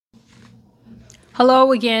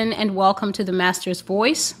Hello again and welcome to the Master's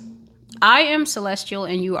Voice. I am Celestial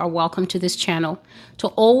and you are welcome to this channel. To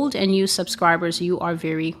old and new subscribers, you are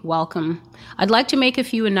very welcome. I'd like to make a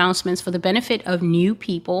few announcements for the benefit of new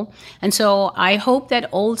people. And so I hope that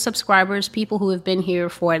old subscribers, people who have been here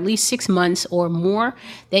for at least 6 months or more,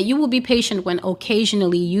 that you will be patient when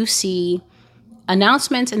occasionally you see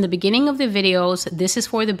announcements in the beginning of the videos. This is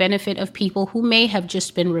for the benefit of people who may have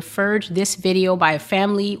just been referred this video by a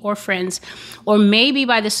family or friends, or maybe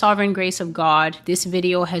by the sovereign grace of God. This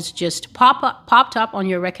video has just popped up on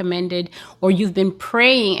your recommended, or you've been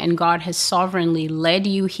praying and God has sovereignly led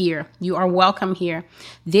you here. You are welcome here.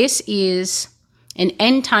 This is an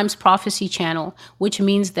end times prophecy channel, which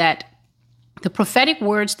means that the prophetic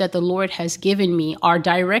words that the Lord has given me are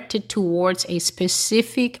directed towards a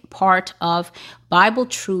specific part of Bible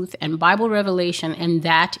truth and Bible revelation, and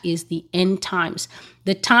that is the end times.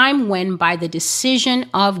 The time when, by the decision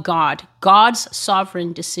of God, God's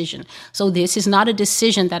sovereign decision. So this is not a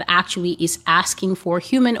decision that actually is asking for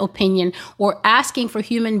human opinion or asking for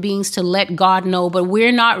human beings to let God know, but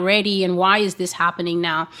we're not ready and why is this happening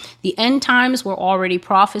now? The end times were already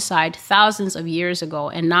prophesied thousands of years ago,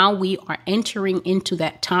 and now we are entering into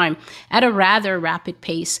that time at a rather rapid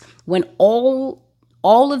pace when all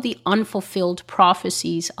of the unfulfilled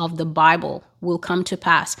prophecies of the Bible will come to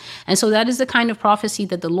pass. And so that is the kind of prophecy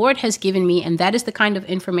that the Lord has given me, and that is the kind of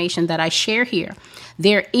information that I share here.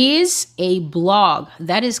 There is a blog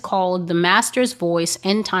that is called the Master's Voice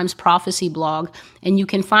End Times Prophecy blog, and you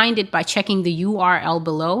can find it by checking the URL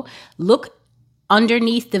below. Look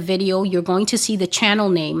underneath the video, you're going to see the channel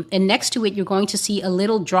name, and next to it, you're going to see a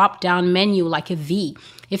little drop-down menu like a V.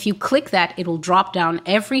 If you click that, it'll drop down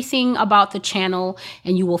everything about the channel,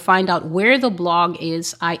 and you will find out where the blog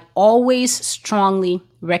is. I always strongly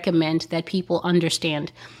recommend that people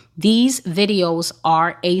understand these videos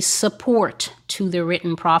are a support to the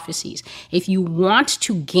written prophecies. If you want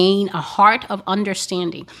to gain a heart of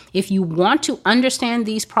understanding, if you want to understand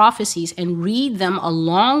these prophecies and read them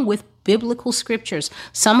along with biblical scriptures,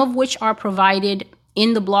 some of which are provided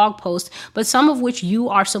in the blog post, but some of which you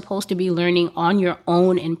are supposed to be learning on your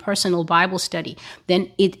own in personal Bible study,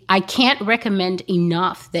 then I can't recommend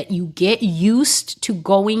enough that you get used to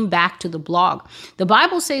going back to the blog. The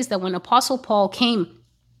Bible says that when Apostle Paul came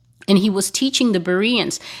and he was teaching the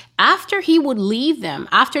Bereans, after he would leave them,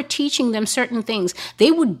 after teaching them certain things, they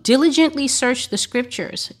would diligently search the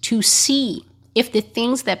scriptures to see if the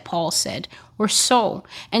things that Paul said were so.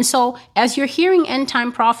 And so as you're hearing end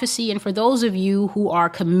time prophecy, and for those of you who are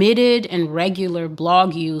committed and regular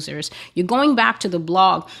blog users, you're going back to the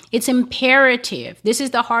blog, it's imperative, this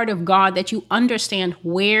is the heart of God, that you understand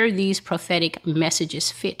where these prophetic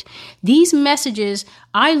messages fit. These messages,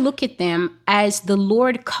 I look at them as the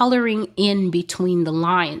Lord coloring in between the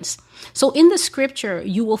lines. So in the scripture,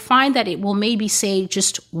 you will find that it will maybe say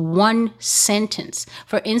just one sentence.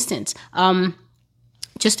 For instance,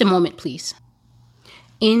 just a moment, please.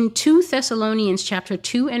 In 2 Thessalonians chapter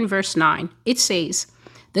 2 and verse 9, it says,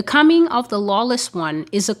 "The coming of the lawless one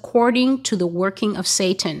is according to the working of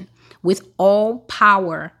Satan, with all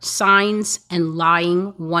power, signs, and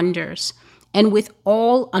lying wonders, and with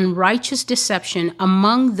all unrighteous deception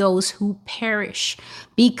among those who perish,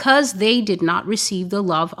 because they did not receive the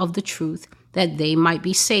love of the truth, that they might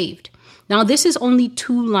be saved." Now, this is only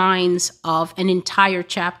 2 lines of an entire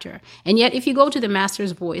chapter. And yet, if you go to the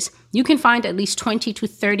Master's Voice, you can find at least 20 to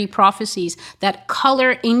 30 prophecies that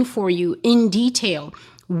color in for you in detail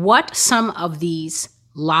what some of these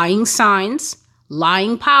lying signs,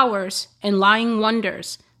 lying powers, and lying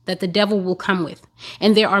wonders that the devil will come with.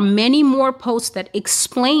 And there are many more posts that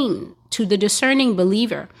explain to the discerning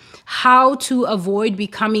believer how to avoid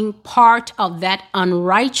becoming part of that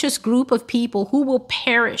unrighteous group of people who will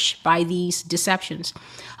perish by these deceptions.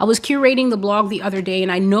 I was curating the blog the other day,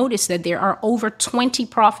 and I noticed that there are over 20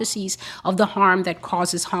 prophecies of the harm that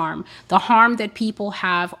causes harm, the harm that people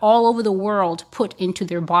have all over the world put into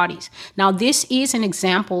their bodies. Now, this is an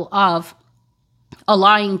example of a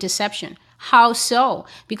lying deception. How so?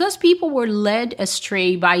 Because people were led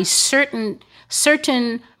astray by certain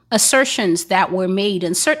assertions that were made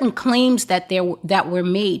and certain claims that were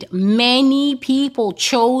made. Many people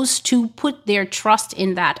chose to put their trust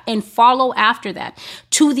in that and follow after that,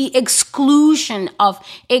 to the exclusion of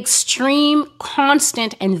extreme,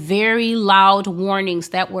 constant, and very loud warnings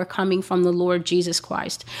that were coming from the Lord Jesus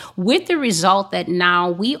Christ, with the result that now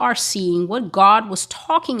we are seeing what God was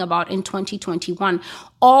talking about in 2021,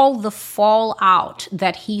 all the fallout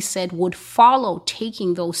that he said would follow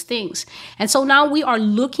taking those things. And so now we are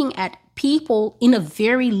looking at people in a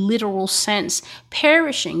very literal sense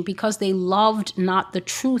perishing because they loved not the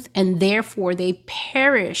truth, and therefore they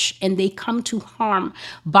perish and they come to harm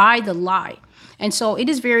by the lie. And so it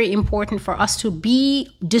is very important for us to be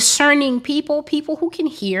discerning people who can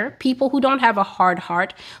hear, people who don't have a hard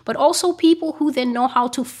heart, but also people who then know how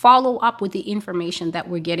to follow up with the information that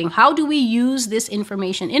we're getting. How do we use this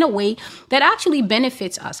information in a way that actually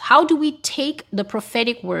benefits us? How do we take the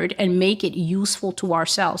prophetic word and make it useful to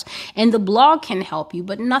ourselves? And the blog can help you,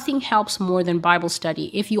 but nothing helps more than Bible study.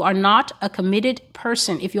 If you are not a committed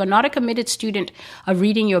person, if you are not a committed student of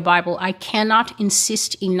reading your Bible, I cannot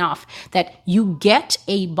insist enough that you get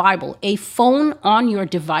a Bible. A phone on your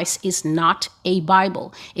device is not a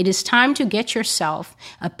Bible. It is time to get yourself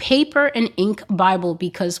a paper and ink Bible,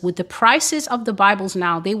 because with the prices of the Bibles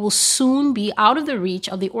now, they will soon be out of the reach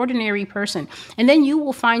of the ordinary person. And then you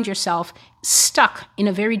will find yourself stuck in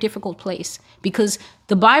a very difficult place, because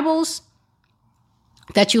the Bibles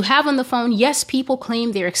that you have on the phone, yes, people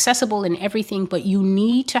claim they're accessible and everything, but you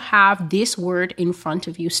need to have this word in front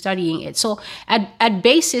of you, studying it. So at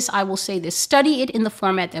basis, I will say this: study it in the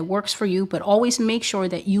format that works for you, but always make sure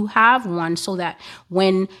that you have one so that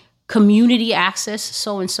when community access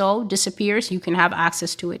so-and-so disappears, you can have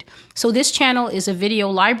access to it. So this channel is a video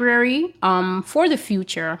library for the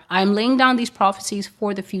future. I'm laying down these prophecies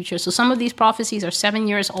for the future. So some of these prophecies are 7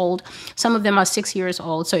 years old. Some of them are 6 years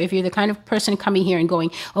old. So if you're the kind of person coming here and going,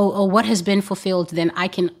 oh, what has been fulfilled, then I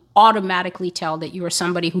can automatically tell that you are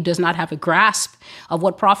somebody who does not have a grasp of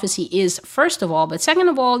what prophecy is, first of all. But second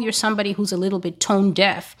of all, you're somebody who's a little bit tone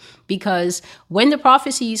deaf, because when the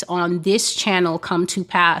prophecies on this channel come to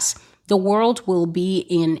pass, the world will be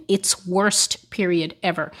in its worst period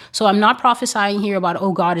ever. So I'm not prophesying here about,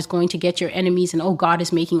 oh, God is going to get your enemies and, oh, God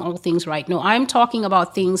is making all things right. No, I'm talking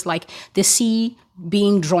about things like the sea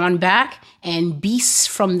being drawn back and beasts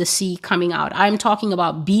from the sea coming out. I'm talking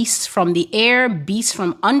about beasts from the air, beasts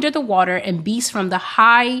from under the water, and beasts from the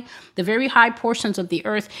very high portions of the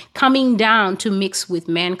earth coming down to mix with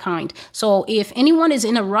mankind. So if anyone is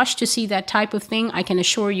in a rush to see that type of thing, I can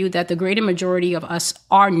assure you that the greater majority of us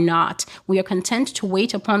are not. We are content to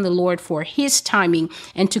wait upon the Lord for his timing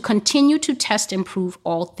and to continue to test and prove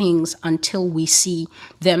all things until we see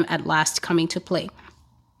them at last coming to play.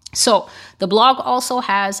 So the blog also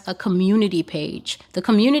has a community page. The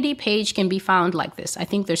community page can be found like this. I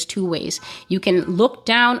think there's two ways. You can look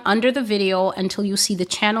down under the video until you see the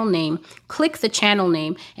channel name, click the channel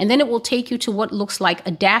name, and then it will take you to what looks like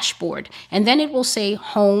a dashboard. And then it will say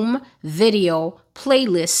home, video,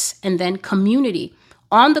 playlists, and then community.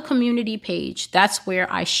 On the community page, that's where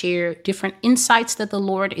I share different insights that the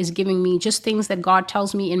Lord is giving me, just things that God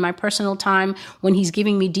tells me in my personal time when he's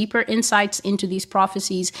giving me deeper insights into these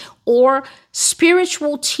prophecies, or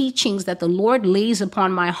spiritual teachings that the Lord lays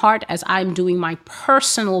upon my heart as I'm doing my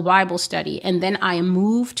personal Bible study. And then I am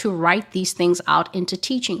moved to write these things out into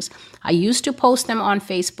teachings. I used to post them on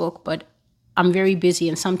Facebook, but I'm very busy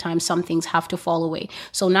and sometimes some things have to fall away.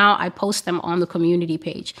 So now I post them on the community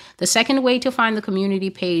page. The second way to find the community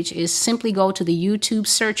page is simply go to the YouTube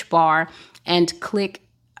search bar and click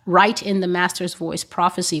right in the Master's Voice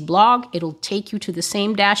Prophecy blog. It'll take you to the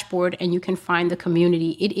same dashboard and you can find the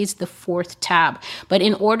community. It is the 4th tab. But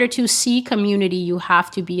in order to see community, you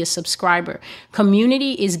have to be a subscriber.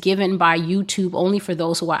 Community is given by YouTube only for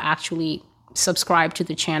those who are actually subscribe to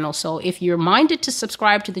the channel. So if you're minded to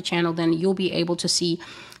subscribe to the channel, then you'll be able to see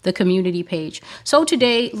the community page. So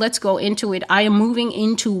today, let's go into it. I am moving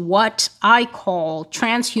into what I call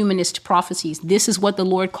transhumanist prophecies. This is what the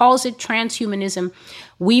Lord calls it, transhumanism.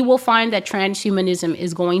 We will find that transhumanism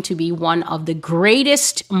is going to be one of the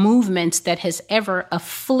greatest movements that has ever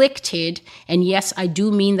afflicted, and yes, I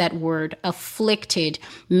do mean that word, afflicted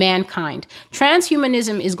mankind.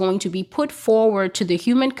 Transhumanism is going to be put forward to the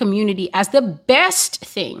human community as the best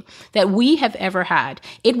thing that we have ever had.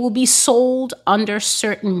 It will be sold under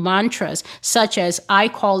certain mantras, such as, I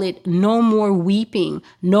call it, no more weeping,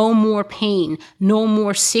 no more pain, no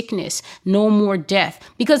more sickness, no more death,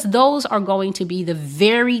 because those are going to be the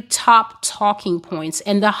very top talking points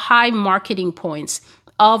and the high marketing points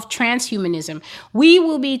of transhumanism. We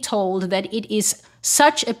will be told that it is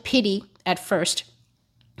such a pity at first.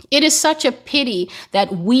 It is such a pity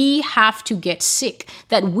that we have to get sick,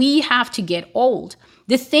 that we have to get old.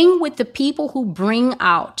 The thing with the people who bring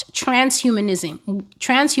out transhumanism,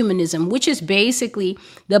 which is basically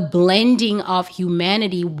the blending of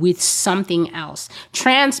humanity with something else.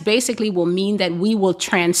 Trans basically will mean that we will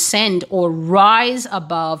transcend or rise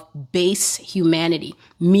above base humanity,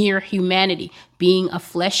 mere humanity. being a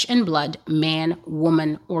flesh and blood man,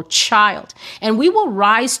 woman, or child. And we will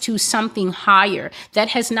rise to something higher that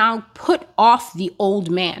has now put off the old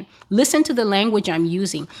man. Listen to the language I'm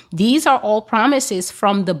using. These are all promises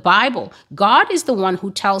from the Bible. God is the one who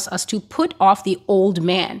tells us to put off the old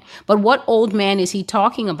man. But what old man is he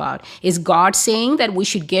talking about? Is God saying that we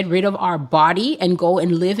should get rid of our body and go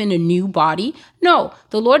and live in a new body? No,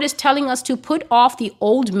 the Lord is telling us to put off the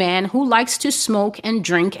old man who likes to smoke and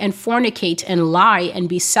drink and fornicate and lie and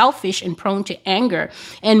be selfish and prone to anger,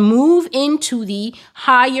 and move into the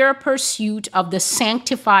higher pursuit of the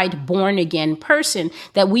sanctified, born again person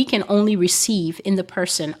that we can only receive in the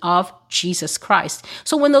person of Jesus Christ.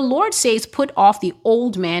 So when the Lord says put off the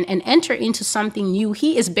old man and enter into something new,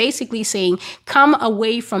 he is basically saying come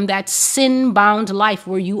away from that sin-bound life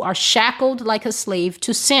where you are shackled like a slave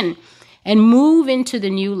to sin, and move into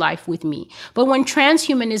the new life with me. But when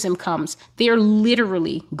transhumanism comes, they are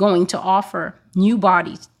literally going to offer new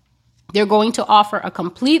bodies. They're going to offer a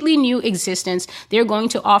completely new existence. They're going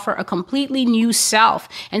to offer a completely new self.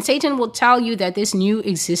 And Satan will tell you that this new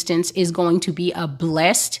existence is going to be a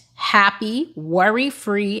blessed, happy,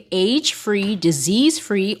 worry-free, age-free,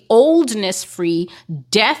 disease-free, oldness-free,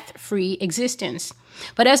 death-free existence.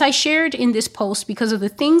 But as I shared in this post, because of the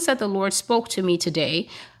things that the Lord spoke to me today,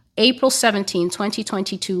 April 17,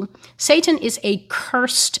 2022, Satan is a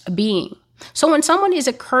cursed being. So when someone is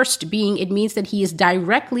a cursed being, it means that he is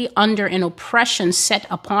directly under an oppression set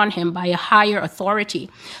upon him by a higher authority.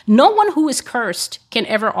 No one who is cursed can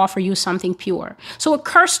ever offer you something pure. So a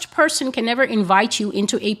cursed person can never invite you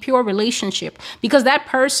into a pure relationship because that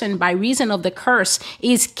person, by reason of the curse,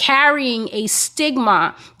 is carrying a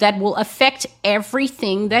stigma that will affect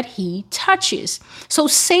everything that he touches. So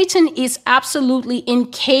Satan is absolutely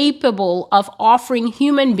incapable of offering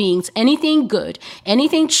human beings anything good,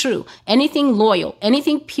 anything true, anything loyal,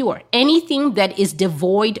 anything pure, anything that is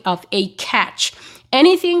devoid of a catch.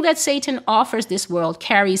 Anything that Satan offers this world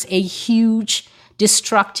carries a huge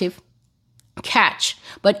destructive catch.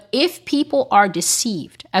 But if people are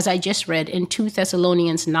deceived, as I just read in 2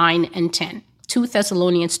 Thessalonians 9 and 10, 2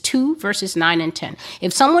 Thessalonians 2 verses 9 and 10.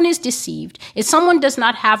 If someone is deceived, if someone does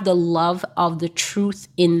not have the love of the truth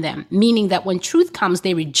in them, meaning that when truth comes,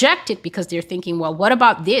 they reject it because they're thinking, well, what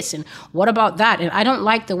about this? And what about that? And I don't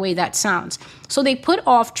like the way that sounds. So they put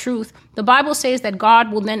off truth. The Bible says that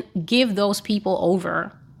God will then give those people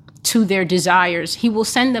over to their desires. He will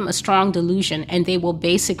send them a strong delusion and they will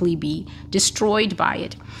basically be destroyed by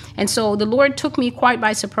it. And so the Lord took me quite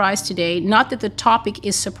by surprise today. Not that the topic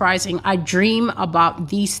is surprising. I dream about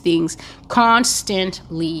these things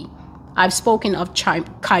constantly. I've spoken of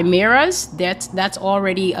chimeras. That's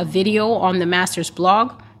already a video on the Master's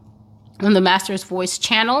blog, on the Master's Voice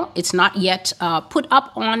channel. It's not yet put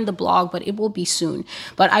up on the blog, but it will be soon.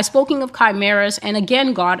 But I've spoken of chimeras, and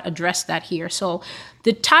again, God addressed that here. So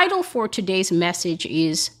the title for today's message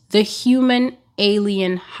is The Human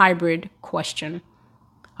Alien Hybrid Question.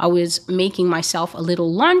 I was making myself a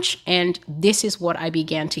little lunch, and this is what I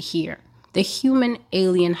began to hear. The human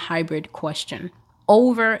alien hybrid question.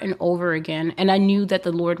 Over and over again. And I knew that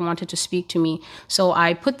the Lord wanted to speak to me. So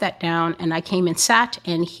I put that down and I came and sat,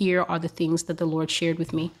 and here are the things that the Lord shared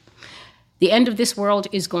with me. The end of this world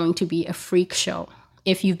is going to be a freak show.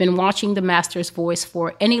 If you've been watching the Master's Voice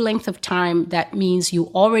for any length of time, that means you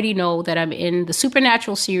already know that I'm in the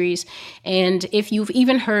Supernatural series. And if you've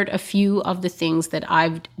even heard a few of the things that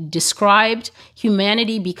I've described,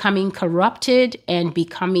 humanity becoming corrupted and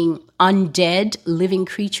becoming undead, living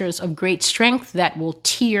creatures of great strength that will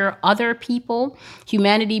tear other people,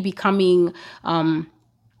 humanity becoming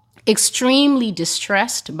extremely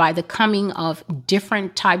distressed by the coming of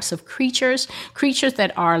different types of creatures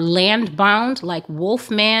that are land-bound like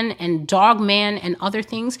wolf-man and dog-man and other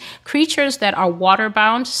things, creatures that are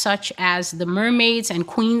water-bound such as the mermaids and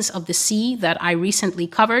queens of the sea that I recently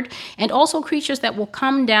covered, and also creatures that will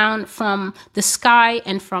come down from the sky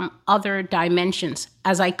and from other dimensions.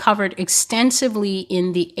 As I covered extensively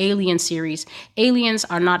in the Alien series, aliens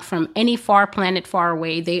are not from any far planet far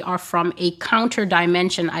away. They are from a counter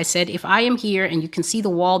dimension. I said, if I am here and you can see the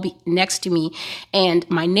wall next to me and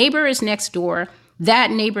my neighbor is next door, that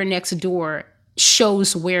neighbor next door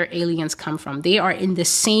shows where aliens come from. They are in the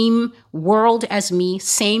same world as me,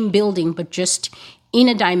 same building, but just in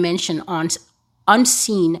a dimension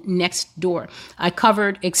unseen next door. I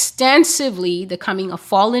covered extensively the coming of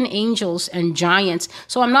fallen angels and giants,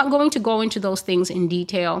 so I'm not going to go into those things in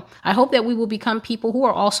detail. I hope that we will become people who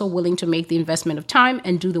are also willing to make the investment of time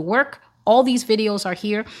and do the work All these videos are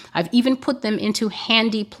here. I've even put them into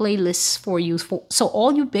handy playlists for you. So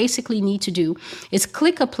all you basically need to do is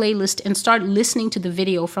click a playlist and start listening to the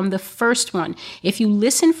video from the first one. If you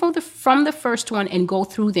listen from the first one and go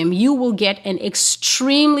through them, you will get an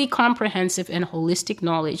extremely comprehensive and holistic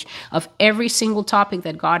knowledge of every single topic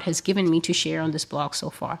that God has given me to share on this blog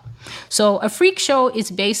so far. So a freak show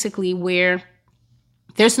is basically where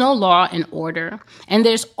there's no law and order, and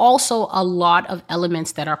there's also a lot of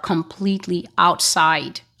elements that are completely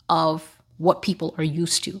outside of what people are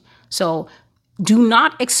used to. So do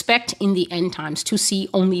not expect in the end times to see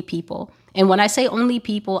only people. And when I say only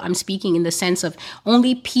people, I'm speaking in the sense of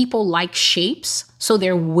only people-like shapes. So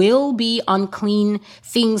there will be unclean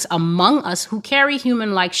things among us who carry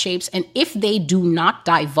human-like shapes. And if they do not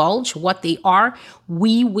divulge what they are,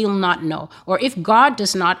 we will not know. Or if God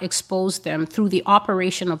does not expose them through the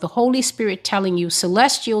operation of the Holy Spirit telling you,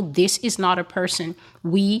 Celestial, this is not a person,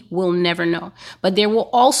 we will never know. But there will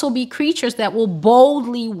also be creatures that will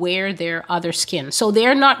boldly wear their other skin. So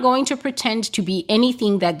they're not going to pretend to be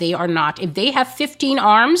anything that they are not. If they have 15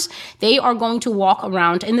 arms, they are going to walk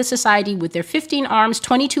around in the society with their 15 arms,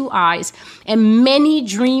 22 eyes, and many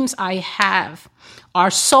dreams I have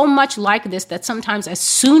are so much like this that sometimes as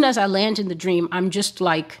soon as I land in the dream, I'm just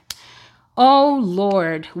like, oh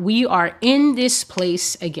Lord, we are in this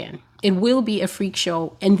place again. It will be a freak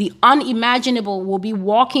show, and the unimaginable will be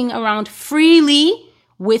walking around freely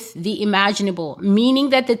with the imaginable, meaning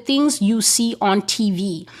that the things you see on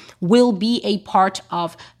TV will be a part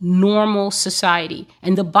of normal society.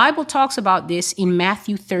 And the Bible talks about this in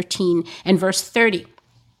Matthew 13 and verse 30.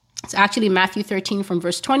 It's actually Matthew 13 from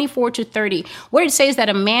verse 24 to 30, where it says that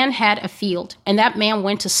a man had a field, and that man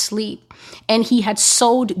went to sleep, and he had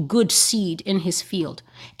sowed good seed in his field.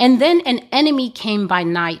 And then an enemy came by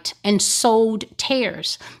night and sowed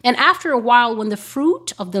tares. And after a while, when the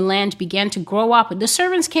fruit of the land began to grow up, the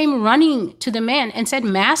servants came running to the man and said,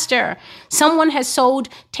 Master, someone has sowed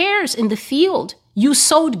tares in the field. You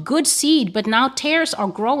sowed good seed, but now tares are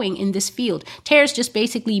growing in this field. Tares just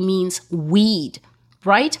basically means weed,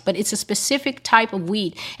 right? But it's a specific type of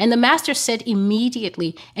weed. And the master said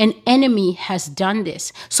immediately, an enemy has done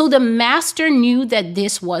this. So the master knew that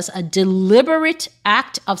this was a deliberate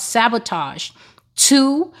act of sabotage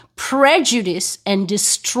to prejudice and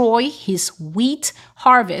destroy his wheat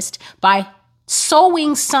harvest by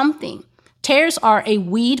sowing something. Tares are a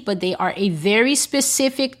weed, but they are a very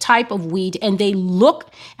specific type of weed, and they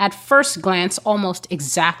look at first glance almost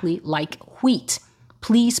exactly like wheat.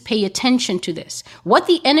 Please pay attention to this. What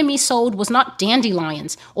the enemy sowed was not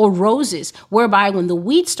dandelions or roses, whereby when the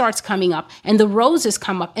wheat starts coming up and the roses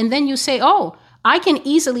come up, and then you say, oh, I can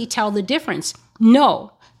easily tell the difference.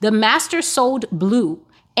 No, the master sowed blue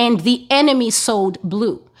and the enemy sowed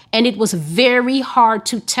blue, and it was very hard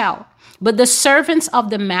to tell. But the servants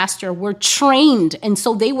of the master were trained, and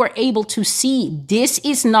so they were able to see this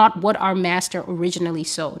is not what our master originally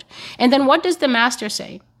sowed. And then what does the master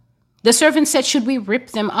say? The servant said, should we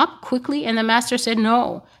rip them up quickly? And the master said,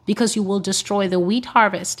 no, because you will destroy the wheat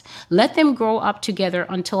harvest. Let them grow up together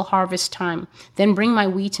until harvest time. Then bring my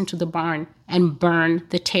wheat into the barn and burn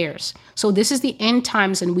the tares. So this is the end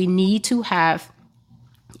times, and we need to have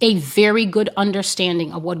a very good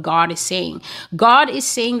understanding of what God is saying. God is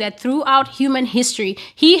saying that throughout human history,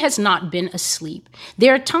 he has not been asleep.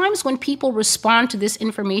 There are times when people respond to this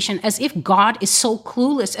information as if God is so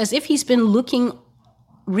clueless, as if he's been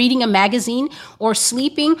reading a magazine or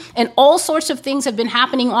sleeping, and all sorts of things have been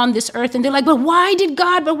happening on this earth. And they're like, but why did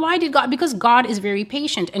God? Because God is very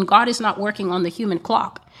patient, and God is not working on the human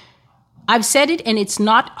clock. I've said it, and it's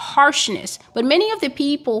not harshness, but many of the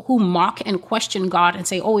people who mock and question God and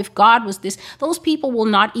say, oh, if God was this, those people will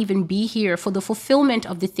not even be here for the fulfillment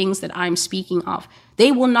of the things that I'm speaking of.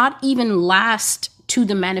 They will not even last to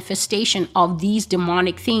the manifestation of these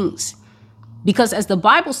demonic things. Because as the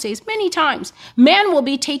Bible says many times, man will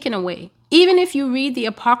be taken away. Even if you read the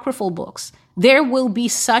apocryphal books, there will be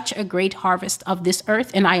such a great harvest of this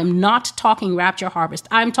earth. And I am not talking rapture harvest.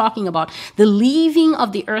 I'm talking about the leaving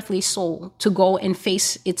of the earthly soul to go and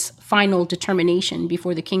face its final determination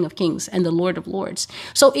before the King of Kings and the Lord of Lords.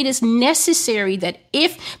 So it is necessary that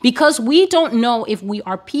because we don't know if we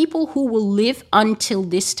are people who will live until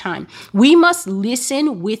this time, we must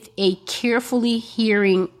listen with a carefully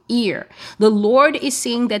hearing ear. The Lord is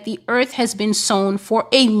saying that the earth has been sown for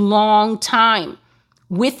a long time,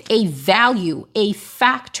 with a value, a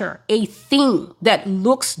factor, a thing that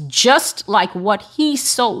looks just like what he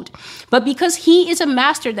sowed. But because he is a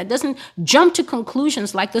master that doesn't jump to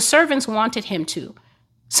conclusions like the servants wanted him to.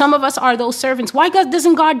 Some of us are those servants. Why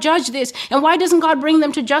doesn't God judge this? And why doesn't God bring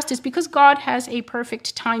them to justice? Because God has a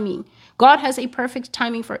perfect timing. God has a perfect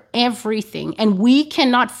timing for everything, and we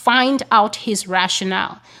cannot find out his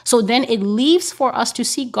rationale. So then it leaves for us to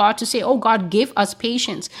seek God, to say, oh God, give us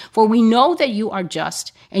patience, for we know that you are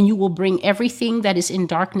just and you will bring everything that is in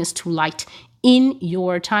darkness to light in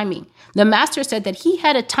your timing. The master said that he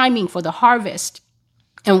had a timing for the harvest,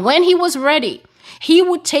 and when he was ready, he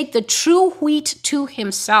would take the true wheat to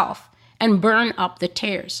himself and burn up the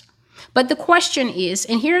tares. But the question is,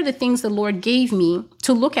 and here are the things the Lord gave me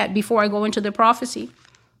to look at before I go into the prophecy.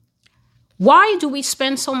 Why do we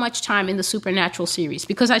spend so much time in the Supernatural series?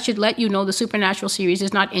 Because I should let you know the Supernatural series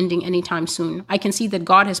is not ending anytime soon. I can see that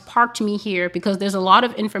God has parked me here because there's a lot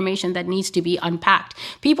of information that needs to be unpacked.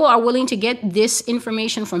 People are willing to get this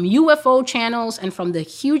information from UFO channels and from the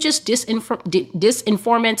hugest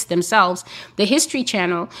disinformants themselves, the History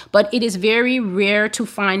Channel, but it is very rare to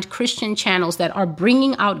find Christian channels that are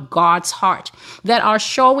bringing out God's heart, that are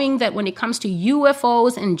showing that when it comes to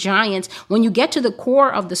UFOs and giants, when you get to the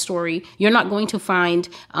core of the story, you're not going to find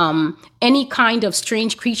any kind of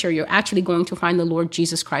strange creature. You're actually going to find the Lord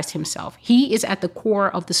Jesus Christ himself. He is at the core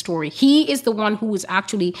of the story. He is the one who is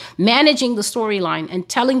actually managing the storyline and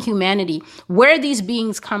telling humanity where these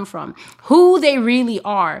beings come from, who they really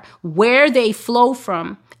are, where they flow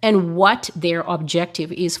from, and what their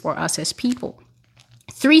objective is for us as people.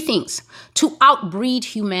 3 things: to outbreed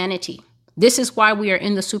humanity. This is why we are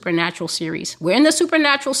in the Supernatural series. We're in the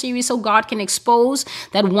Supernatural series so God can expose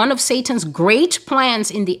that one of Satan's great plans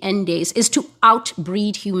in the end days is to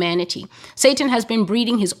outbreed humanity. Satan has been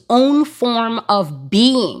breeding his own form of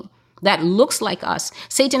being that looks like us.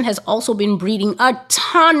 Satan has also been breeding a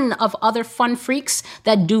ton of other fun freaks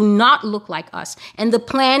that do not look like us. And the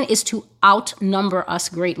plan is to outnumber us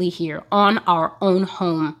greatly here on our own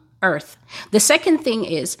home earth. The second thing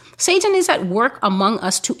is Satan is at work among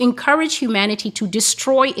us to encourage humanity to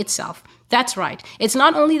destroy itself. That's right. It's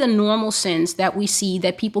not only the normal sins that we see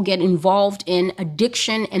that people get involved in,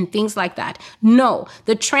 addiction and things like that. No,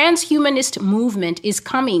 the transhumanist movement is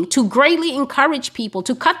coming to greatly encourage people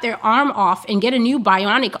to cut their arm off and get a new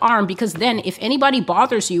bionic arm, because then if anybody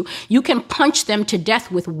bothers you, you can punch them to death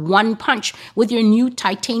with one punch with your new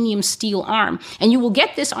titanium steel arm. And you will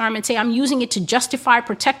get this arm and say, I'm using it to justify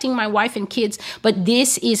protecting my wife and kids. But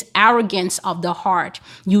this is arrogance of the heart.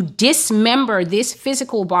 You dismember this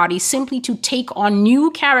physical body simply to take on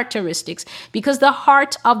new characteristics, because the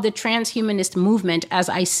heart of the transhumanist movement, as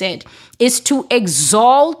I said, is to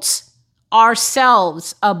exalt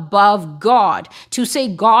ourselves above God, to say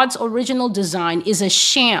God's original design is a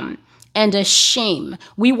sham and a shame.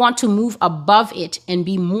 We want to move above it and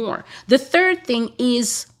be more. The third thing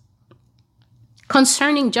is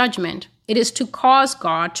concerning judgment. It is to cause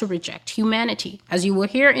God to reject humanity. As you will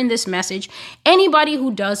hear in this message, anybody who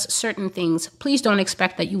does certain things, please don't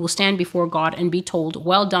expect that you will stand before God and be told,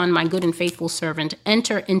 well done, my good and faithful servant,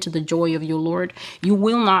 enter into the joy of your Lord. You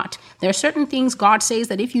will not. There are certain things God says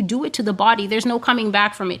that if you do it to the body, there's no coming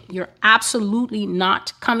back from it. You're absolutely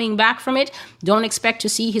not coming back from it. Don't expect to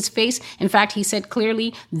see his face. In fact, he said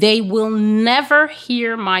clearly, they will never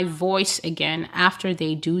hear my voice again after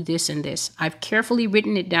they do this and this. I've carefully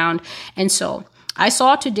written it down. And so I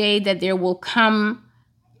saw today that there will come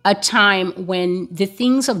a time when the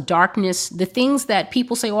things of darkness, the things that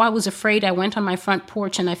people say, oh, I was afraid. I went on my front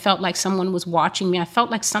porch and I felt like someone was watching me. I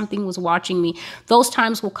felt like something was watching me. Those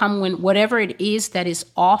times will come when whatever it is that is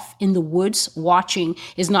off in the woods watching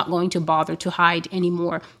is not going to bother to hide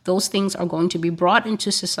anymore. Those things are going to be brought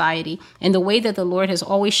into society. And the way that the Lord has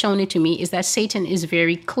always shown it to me is that Satan is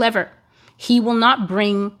very clever. He will not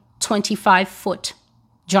bring 25-foot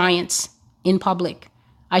giants in public.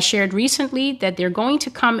 I shared recently that they're going to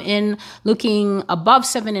come in looking above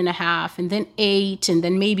 7.5 and then 8 and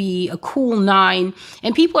then maybe a cool 9.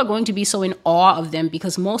 And people are going to be so in awe of them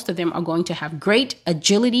because most of them are going to have great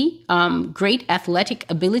agility, great athletic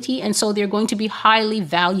ability. And so they're going to be highly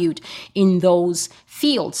valued in those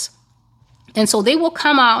fields. And so they will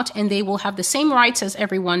come out and they will have the same rights as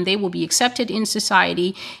everyone. They will be accepted in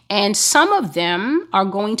society. And some of them are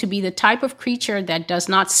going to be the type of creature that does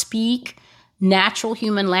not speak natural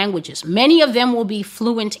human languages. Many of them will be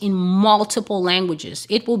fluent in multiple languages.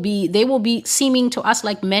 They will be seeming to us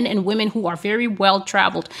like men and women who are very well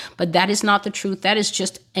traveled, but that is not the truth. That is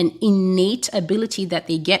just an innate ability that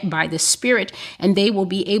they get by the Spirit, and they will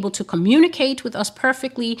be able to communicate with us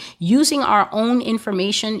perfectly using our own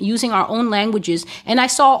information, using our own languages. And I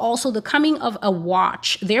saw also the coming of a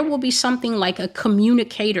watch. There will be something like a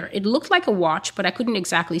communicator. It looked like a watch, but I couldn't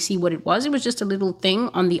exactly see what it was. It was just a little thing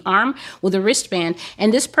on the arm with a wristband,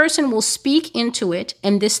 and this person will speak into it,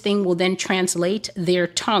 and this thing will then translate their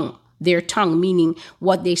tongue meaning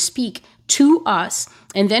what they speak, to us,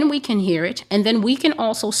 and then we can hear it, and then we can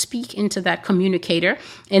also speak into that communicator,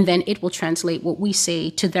 and then it will translate what we say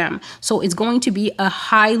to them. So it's going to be a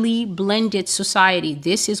highly blended society.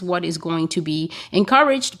 This is what is going to be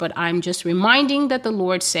encouraged, but I'm just reminding that the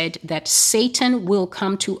Lord said that Satan will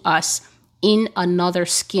come to us in another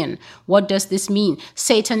skin. What does this mean?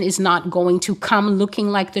 Satan is not going to come looking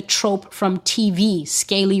like the trope from TV,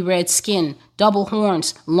 scaly red skin, double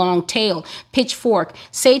horns, long tail, pitchfork.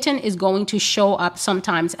 Satan is going to show up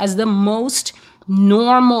sometimes as the most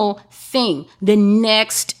normal thing, the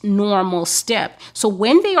next normal step. So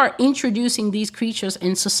when they are introducing these creatures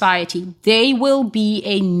in society, they will be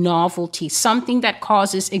a novelty, something that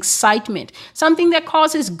causes excitement, something that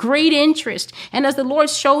causes great interest. And as the Lord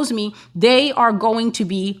shows me, they are going to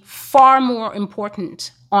be far more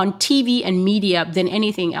important on TV and media than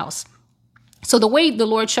anything else. So the way the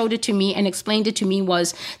Lord showed it to me and explained it to me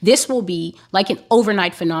was this will be like an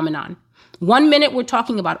overnight phenomenon. 1 minute, we're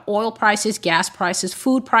talking about oil prices, gas prices,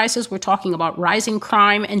 food prices. We're talking about rising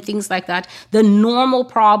crime and things like that, the normal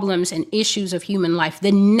problems and issues of human life.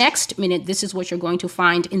 The next minute, this is what you're going to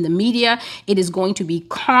find in the media. It is going to be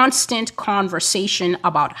constant conversation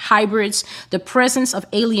about hybrids, the presence of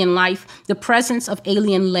alien life, the presence of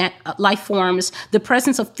alien life forms, the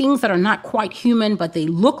presence of things that are not quite human, but they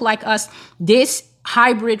look like us. This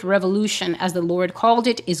hybrid revolution, as the Lord called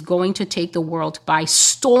it, is going to take the world by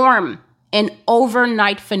storm. An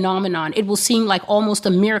overnight phenomenon. It will seem like almost a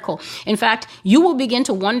miracle. In fact, you will begin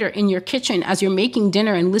to wonder in your kitchen as you're making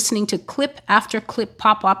dinner and listening to clip after clip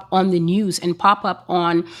pop up on the news and pop up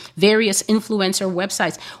on various influencer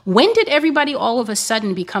websites. When did everybody all of a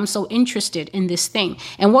sudden become so interested in this thing?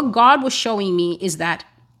 And what God was showing me is that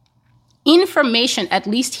information, at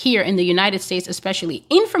least here in the United States especially,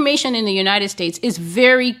 information in the United States is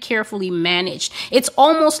very carefully managed. It's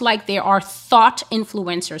almost like there are thought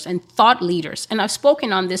influencers and thought leaders. And I've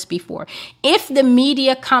spoken on this before. If the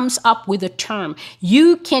media comes up with a term,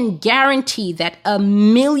 you can guarantee that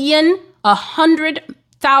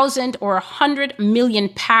 100,000 or 100 million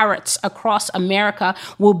parrots across America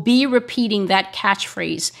will be repeating that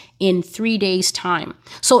catchphrase in 3 days' time.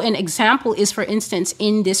 So an example is, for instance,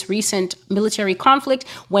 in this recent military conflict,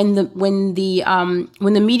 when the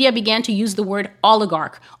media began to use the word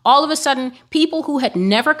oligarch, all of a sudden, people who had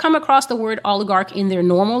never come across the word oligarch in their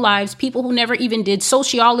normal lives, people who never even did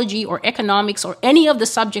sociology or economics or any of the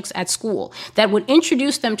subjects at school that would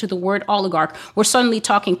introduce them to the word oligarch, were suddenly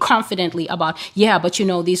talking confidently about, yeah, but you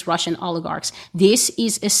know, these Russian oligarchs. This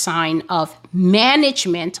is a sign of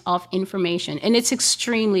management of information, and it's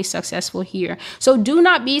extremely successful here. So do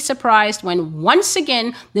not be surprised when once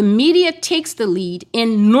again the media takes the lead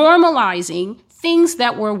in normalizing things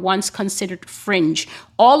that were once considered fringe.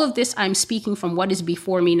 All of this I'm speaking from what is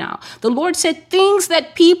before me now. The Lord said things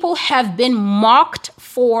that people have been mocked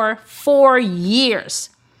for years.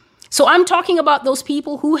 So I'm talking about those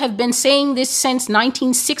people who have been saying this since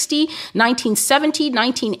 1960, 1970,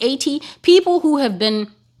 1980, people who have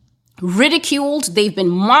been ridiculed, they've been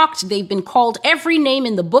mocked, they've been called every name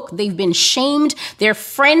in the book, they've been shamed, their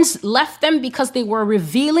friends left them because they were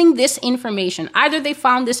revealing this information. Either they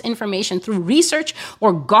found this information through research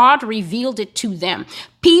or God revealed it to them.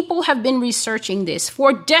 People have been researching this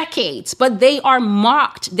for decades, but they are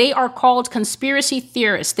mocked. They are called conspiracy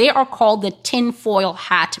theorists. They are called the tinfoil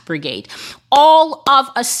hat brigade. All of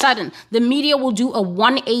a sudden, the media will do a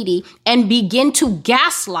 180 and begin to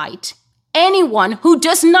gaslight anyone who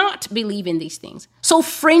does not believe in these things. So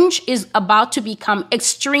fringe is about to become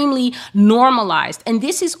extremely normalized. And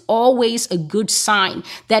this is always a good sign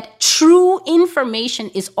that true information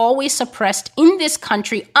is always suppressed in this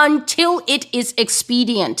country until it is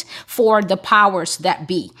expedient for the powers that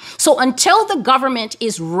be. So until the government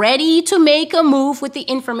is ready to make a move with the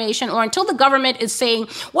information, or until the government is saying,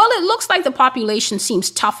 well, it looks like the population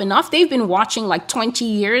seems tough enough. They've been watching like 20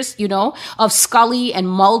 years, of Scully and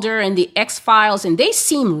Mulder and the X-Files, and they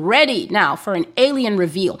seem ready now for an alien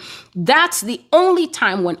reveal. That's the only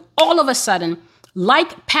time when all of a sudden,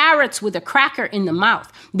 like parrots with a cracker in the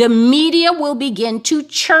mouth, the media will begin to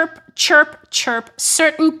chirp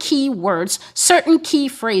certain key words, certain key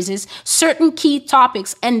phrases, certain key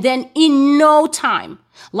topics, and then in no time,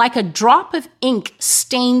 like a drop of ink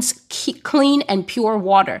stains clean and pure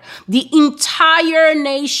water, the entire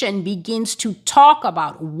nation begins to talk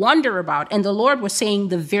about, wonder about, and the Lord was saying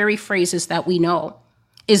the very phrases that we know.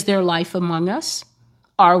 Is there life among us?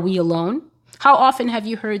 Are we alone? How often have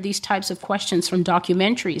you heard these types of questions from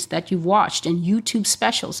documentaries that you've watched and YouTube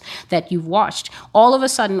specials that you've watched? All of a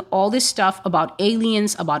sudden, all this stuff about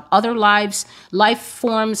aliens, about other lives, life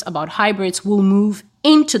forms, about hybrids will move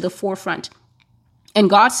into the forefront. And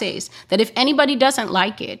God says that if anybody doesn't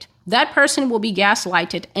like it, that person will be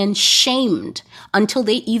gaslighted and shamed until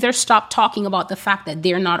they either stop talking about the fact that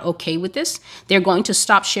they're not okay with this, they're going to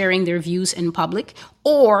stop sharing their views in public,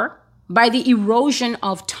 or by the erosion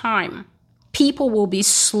of time, people will be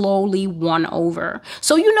slowly won over.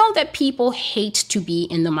 So you know that people hate to be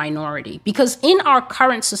in the minority, because in our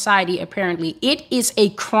current society, apparently, it is a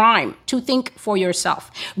crime to think for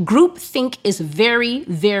yourself. Groupthink is very,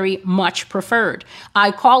 very much preferred.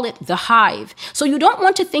 I call it the hive. So you don't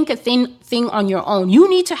want to think a thing on your own. You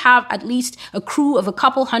need to have at least a crew of a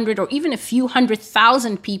couple hundred or even a few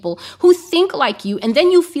 100,000 people who think like you, and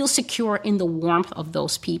then you feel secure in the warmth of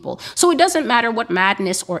those people. So it doesn't matter what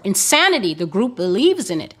madness or insanity the group believes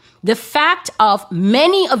in it. The fact of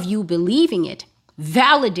many of you believing it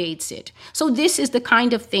validates it. So this is the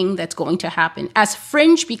kind of thing that's going to happen. As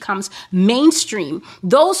fringe becomes mainstream,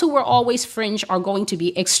 those who were always fringe are going to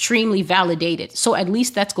be extremely validated. So at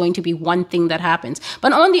least that's going to be one thing that happens.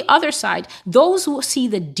 But on the other side, those who see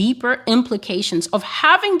the deeper implications of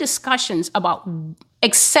having discussions about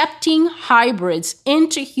accepting hybrids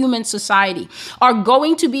into human society are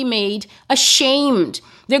going to be made ashamed.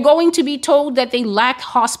 They're going to be told that they lack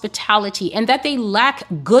hospitality and that they lack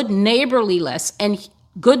good neighborliness and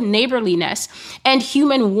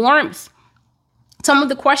human warmth. Some of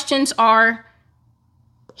the questions are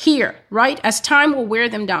here, right? As time will wear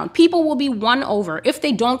them down, people will be won over if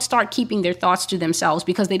they don't start keeping their thoughts to themselves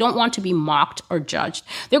because they don't want to be mocked or judged.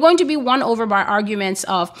 They're going to be won over by arguments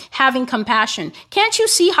of having compassion. Can't you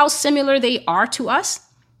see how similar they are to us?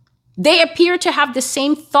 They appear to have the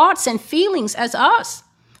same thoughts and feelings as us.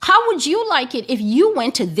 How would you like it if you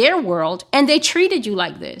went to their world and they treated you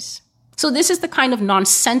like this? So this is the kind of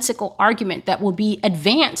nonsensical argument that will be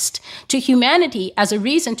advanced to humanity as a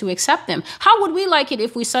reason to accept them. How would we like it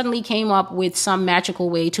if we suddenly came up with some magical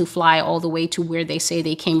way to fly all the way to where they say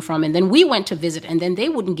they came from, and then we went to visit, and then they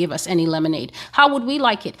wouldn't give us any lemonade? How would we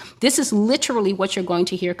like it? This is literally what you're going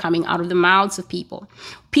to hear coming out of the mouths of people.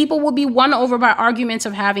 People will be won over by arguments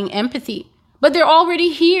of having empathy, but they're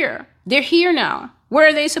already here. They're here now. Where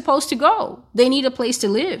are they supposed to go? They need a place to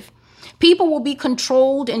live. People will be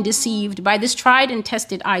controlled and deceived by this tried and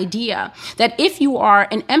tested idea that if you are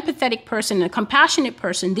an empathetic person, a compassionate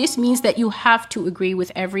person, this means that you have to agree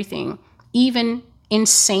with everything, even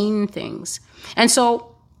insane things. And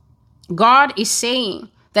so God is saying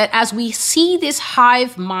that as we see this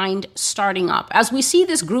hive mind starting up, as we see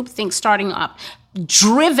this groupthink starting up,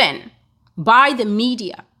 driven by the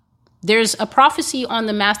media, there's a prophecy on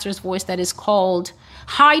the Master's Voice that is called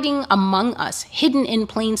Hiding Among Us, Hidden in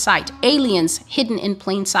Plain Sight, Aliens Hidden in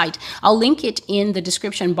Plain Sight. I'll link it in the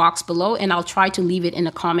description box below, and I'll try to leave it in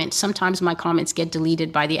a comment. Sometimes my comments get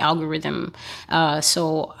deleted by the algorithm,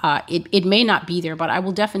 so it may not be there, but I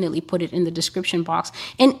will definitely put it in the description box.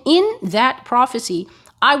 And in that prophecy,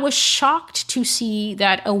 I was shocked to see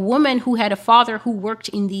that a woman who had a father who worked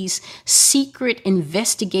in these secret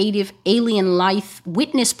investigative alien life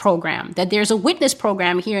witness program, that there's a witness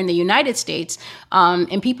program here in the United States.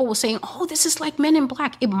 And people were saying, oh, this is like Men in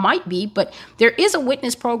Black. It might be, but there is a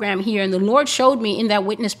witness program here. And the Lord showed me in that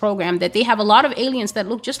witness program that they have a lot of aliens that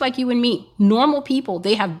look just like you and me, normal people.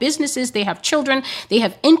 They have businesses, they have children, they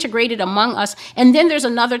have integrated among us. And then there's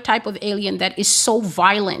another type of alien that is so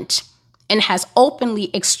violent and has openly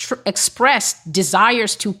expressed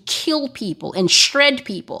desires to kill people and shred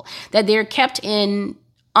people, that they're kept in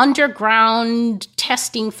underground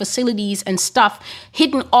testing facilities and stuff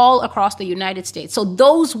hidden all across the United States. So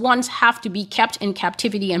those ones have to be kept in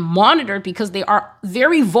captivity and monitored because they are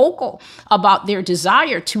very vocal about their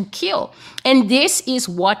desire to kill. And this is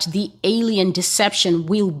what the alien deception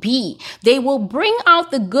will be. They will bring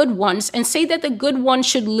out the good ones and say that the good ones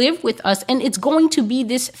should live with us. And it's going to be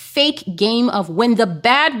this fake game of when the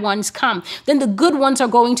bad ones come, then the good ones are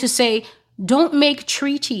going to say, don't make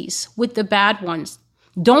treaties with the bad ones.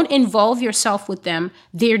 Don't involve yourself with them.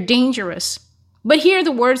 They're dangerous. But hear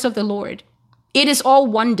the words of the Lord. It is all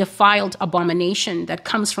one defiled abomination that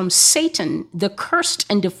comes from Satan, the cursed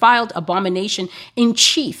and defiled abomination in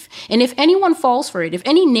chief. And if anyone falls for it, if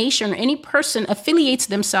any nation or any person affiliates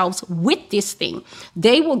themselves with this thing,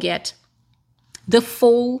 they will get the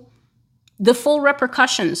full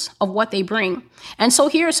repercussions of what they bring. And so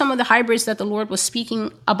here are some of the hybrids that the Lord was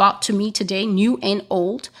speaking about to me today, new and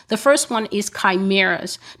old. The first one is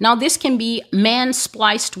chimeras. Now, this can be man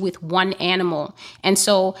spliced with one animal. And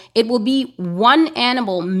so it will be one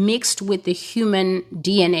animal mixed with the human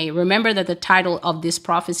DNA. Remember that the title of this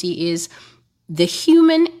prophecy is The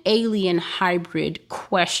Human Alien Hybrid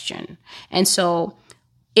Question. And so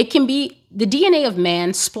it can be the DNA of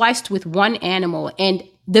man spliced with one animal, and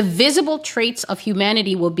the visible traits of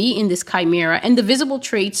humanity will be in this chimera, and the visible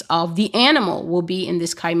traits of the animal will be in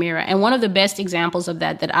this chimera. And one of the best examples of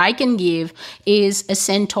that I can give is a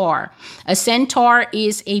centaur. A centaur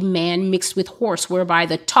is a man mixed with horse, whereby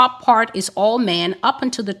the top part is all man up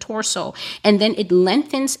until the torso, and then it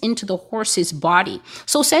lengthens into the horse's body.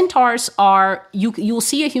 So centaurs are, you'll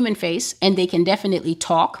see a human face, and they can definitely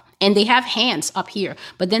talk. And they have hands up here,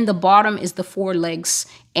 but then the bottom is the four legs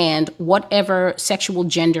and whatever sexual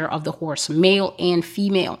gender of the horse, male and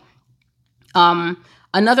female.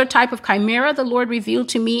 Another type of chimera the Lord revealed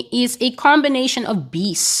to me is a combination of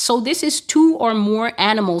beasts. So this is two or more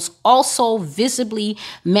animals also visibly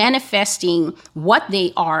manifesting what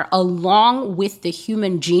they are along with the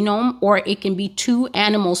human genome, or it can be two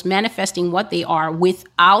animals manifesting what they are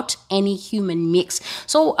without any human mix.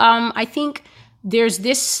 So I think there's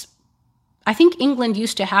this, I think England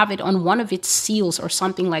used to have it on one of its seals or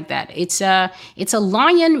something like that. It's a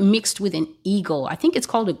lion mixed with an eagle. I think it's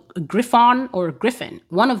called a griffon or a griffin,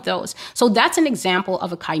 one of those. So that's an example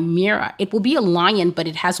of a chimera. It will be a lion, but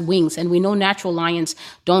it has wings. And we know natural lions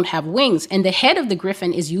don't have wings. And the head of the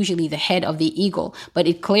griffin is usually the head of the eagle, but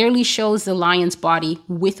it clearly shows the lion's body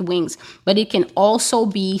with wings. But it can also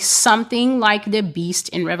be something like the beast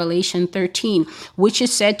in Revelation 13, which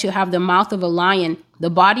is said to have the mouth of a lion, the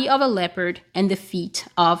body of a leopard, and the feet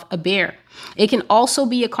of a bear. It can also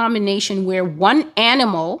be a combination where one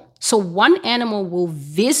animal will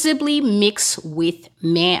visibly mix with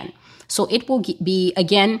man. So it will be,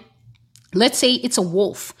 again, let's say it's a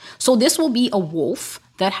wolf. So this will be a wolf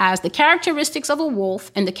that has the characteristics of a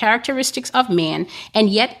wolf and the characteristics of man, and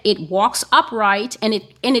yet it walks upright, and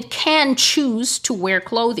it can choose to wear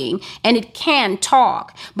clothing, and it can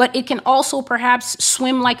talk, but it can also perhaps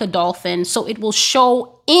swim like a dolphin. So it will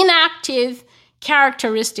show inactive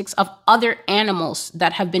characteristics of other animals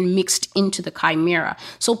that have been mixed into the chimera.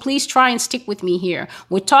 So please try and stick with me here.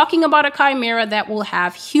 We're talking about a chimera that will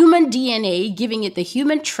have human DNA, giving it the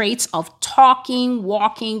human traits of talking,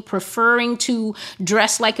 walking, preferring to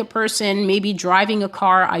dress like a person, maybe driving a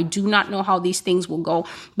car. I do not know how these things will go.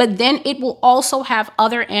 But then it will also have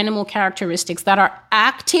other animal characteristics that are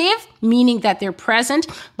active, meaning that they're present,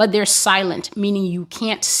 but they're silent, meaning you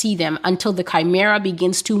can't see them until the chimera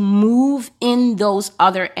begins to move in those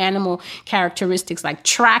other animal characteristics, like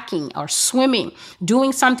tracking or swimming,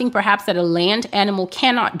 doing something perhaps that a land animal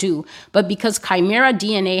cannot do. But because chimera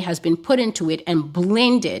DNA has been put into it and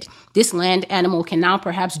blended, this land animal can now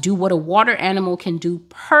perhaps do what a water animal can do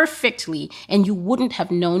perfectly, and you wouldn't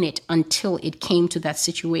have known it until it came to that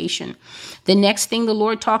situation. The next thing the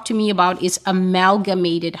Lord talked to me about is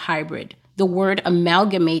amalgamated hybrid. The word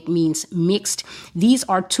amalgamate means mixed. These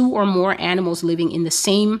are two or more animals living in the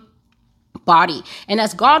same body. And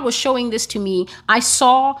as God was showing this to me, I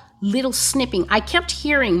saw little snipping. I kept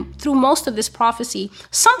hearing through most of this prophecy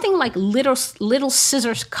something like little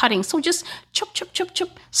scissors cutting. So just chop, chop, chop, chop,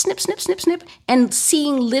 snip, snip, snip, snip, and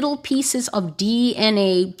seeing little pieces of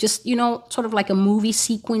DNA, just, sort of like a movie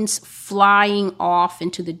sequence flying off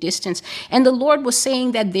into the distance. And the Lord was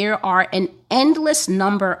saying that there are an endless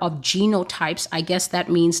number of genotypes. I guess that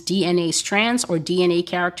means DNA strands or DNA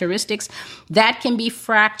characteristics that can be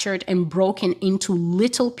fractured and broken into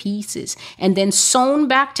little pieces and then sewn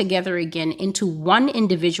back together again into one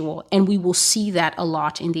individual. And we will see that a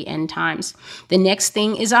lot in the end times. The next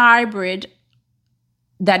thing is a hybrid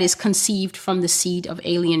that is conceived from the seed of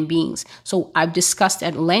alien beings. So I've discussed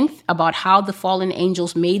at length about how the fallen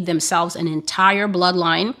angels made themselves an entire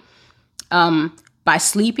bloodline by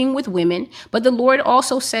sleeping with women. But the Lord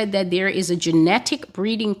also said that there is a genetic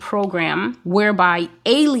breeding program whereby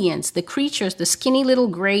aliens, the creatures, the skinny little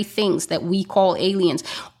gray things that we call aliens,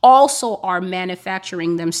 also are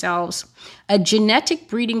manufacturing themselves. A genetic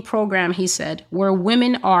breeding program, he said, where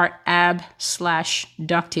women are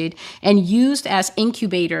ab/ducted and used as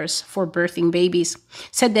incubators for birthing babies.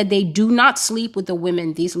 Said that they do not sleep with the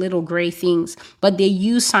women, these little gray things, but they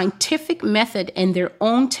use scientific method and their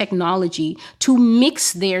own technology to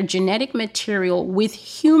mix their genetic material with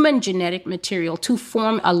human genetic material to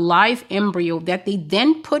form a live embryo that they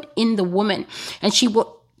then put in the woman. And she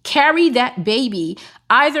will carry that baby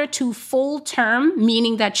either to full term,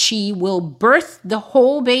 meaning that she will birth the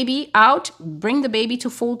whole baby out, bring the baby to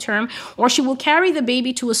full term, or she will carry the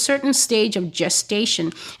baby to a certain stage of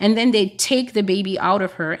gestation, and then they take the baby out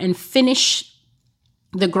of her and finish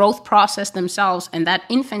the growth process themselves, and that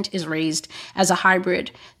infant is raised as a hybrid.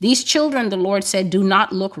 These children, the Lord said, do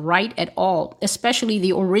not look right at all, especially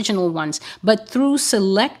the original ones, but through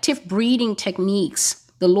selective breeding techniques,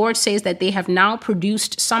 The Lord says that they have now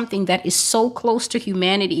produced something that is so close to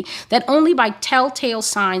humanity that only by telltale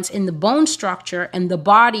signs in the bone structure and the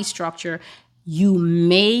body structure, you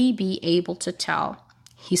may be able to tell.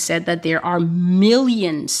 He said that there are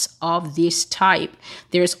millions of this type.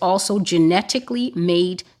 There's also genetically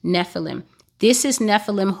made Nephilim. This is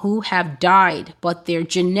Nephilim who have died, but their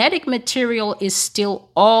genetic material is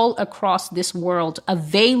still all across this world,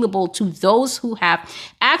 available to those who have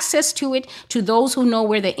access to it, to those who know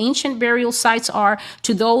where the ancient burial sites are,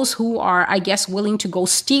 to those who are, I guess, willing to go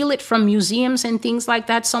steal it from museums and things like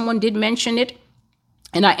that. Someone did mention it.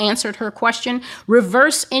 And I answered her question.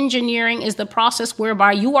 Reverse engineering is the process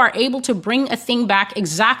whereby you are able to bring a thing back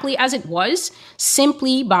exactly as it was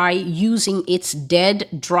simply by using its dead,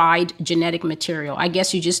 dried genetic material. I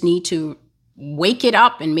guess you just need to wake it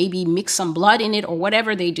up and maybe mix some blood in it or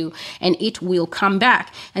whatever they do, and it will come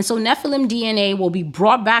back. And so Nephilim DNA will be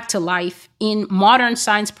brought back to life in modern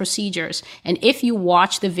science procedures. And if you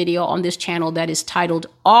watch the video on this channel that is titled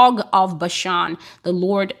Og of Bashan, the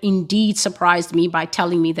Lord indeed surprised me by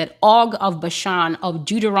telling me that Og of Bashan of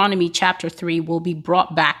Deuteronomy chapter 3 will be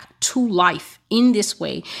brought back to life in this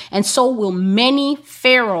way. And so will many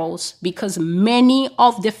pharaohs, because many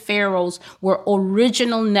of the pharaohs were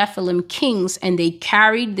original Nephilim kings, and they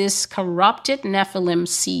carried this corrupted Nephilim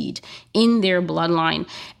seed in their bloodline.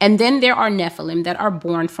 And then there are Nephilim that are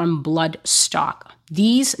born from blood stock.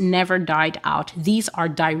 These never died out. These are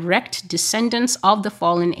direct descendants of the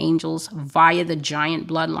fallen angels via the giant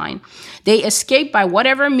bloodline. They escaped by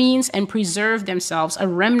whatever means and preserved themselves, a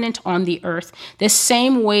remnant on the earth, the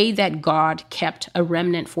same way that God kept a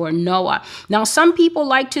remnant for Noah. Now, some people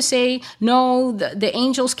like to say, no, the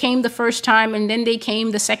angels came the first time and then they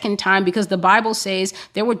came the second time, because the Bible says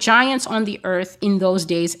there were giants on the earth in those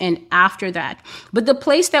days and after that. But the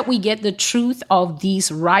place that we get the truth of these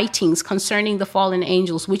writings concerning the fallen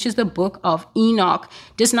angels, which is the book of Enoch,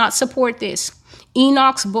 does not support this.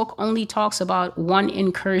 Enoch's book only talks about one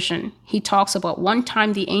incursion. He talks about one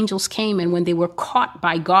time the angels came, and when they were caught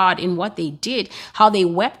by God in what they did, how they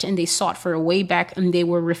wept and they sought for a way back, and they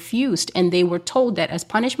were refused. And they were told that as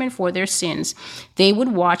punishment for their sins, they would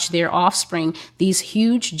watch their offspring, these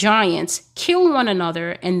huge giants, kill one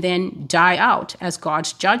another and then die out as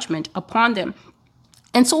God's judgment upon them.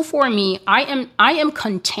 And so for me, I am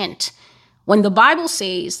content. When the Bible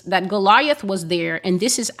says that Goliath was there, and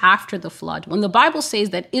this is after the flood, when the Bible says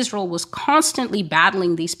that Israel was constantly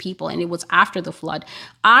battling these people and it was after the flood,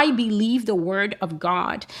 I believe the word of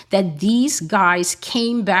God that these guys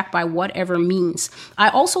came back by whatever means. I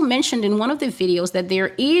also mentioned in one of the videos that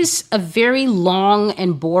there is a very long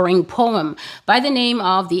and boring poem by the name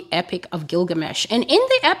of the Epic of Gilgamesh. And in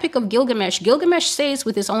the Epic of Gilgamesh, Gilgamesh says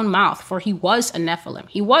with his own mouth, for he was a Nephilim,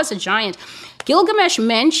 he was a giant, Gilgamesh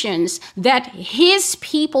mentions that his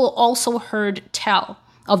people also heard tell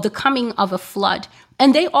of the coming of a flood,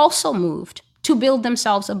 and they also moved to build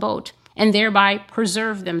themselves a boat and thereby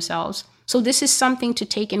preserve themselves. So this is something to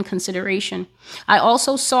take in consideration. I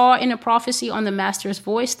also saw in a prophecy on the Master's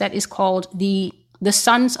Voice that is called the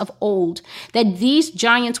sons of old, that these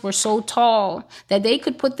giants were so tall that they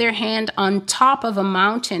could put their hand on top of a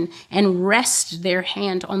mountain and rest their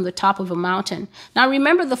hand on the top of a mountain. Now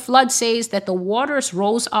remember, the flood says that the waters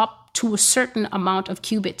rose up to a certain amount of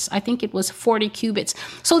cubits. I think it was 40 cubits.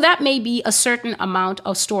 So that may be a certain amount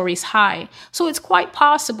of stories high. So it's quite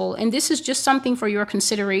possible, and this is just something for your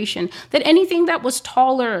consideration, that anything that was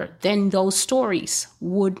taller than those stories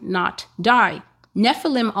would not die.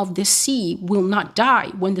 Nephilim of the sea will not die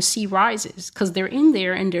when the sea rises, because they're in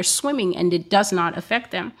there and they're swimming and it does not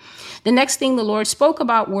affect them. The next thing the Lord spoke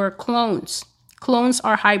about were clones. Clones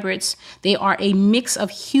are hybrids. They are a mix of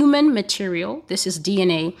human material, this is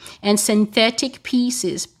DNA, and synthetic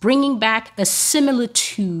pieces, bringing back a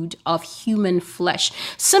similitude of human flesh.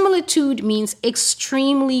 Similitude means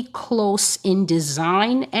extremely close in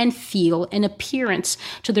design and feel and appearance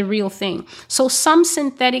to the real thing. So some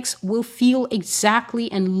synthetics will feel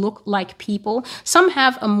exactly and look like people. Some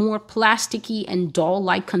have a more plasticky and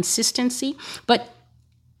doll-like consistency, but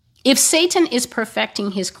if Satan is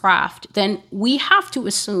perfecting his craft, then we have to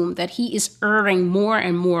assume that he is erring more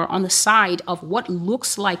and more on the side of what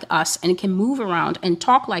looks like us and can move around and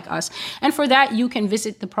talk like us. And for that, you can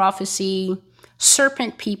visit the prophecy,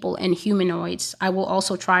 Serpent People and Humanoids. I will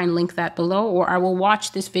also try and link that below, or I will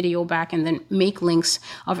watch this video back and then make links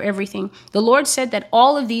of everything. The Lord said that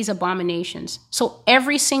all of these abominations, so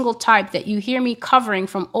every single type that you hear me covering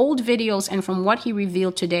from old videos and from what he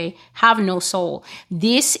revealed today, have no soul.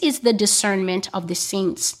 This is the discernment of the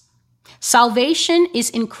saints. Salvation is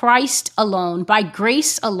in Christ alone, by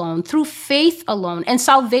grace alone, through faith alone. And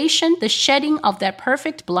salvation, the shedding of that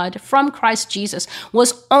perfect blood from Christ Jesus,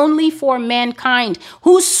 was only for mankind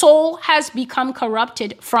whose soul has become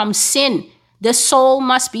corrupted from sin. The soul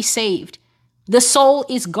must be saved. The soul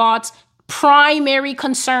is God's primary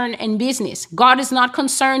concern and business. God is not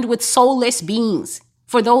concerned with soulless beings,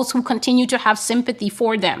 for those who continue to have sympathy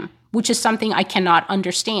for them, which is something I cannot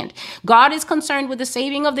understand. God is concerned with the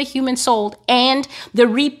saving of the human soul and the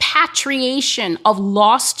repatriation of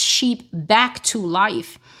lost sheep back to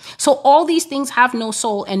life. So all these things have no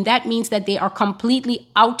soul, and that means that they are completely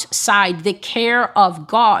outside the care of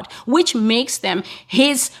God, which makes them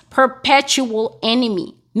his perpetual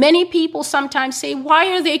enemy. Many people sometimes say, why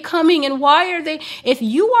are they coming and why are they? If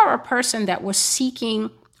you are a person that was seeking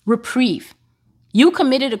reprieve, you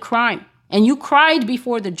committed a crime, and you cried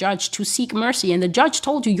before the judge to seek mercy, and the judge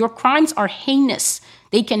told you your crimes are heinous.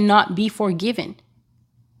 They cannot be forgiven.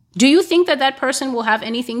 Do you think that that person will have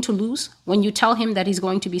anything to lose when you tell him that he's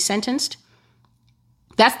going to be sentenced?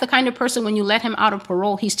 That's the kind of person, when you let him out of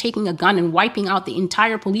parole, he's taking a gun and wiping out the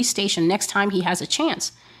entire police station next time he has a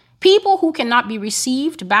chance. People who cannot be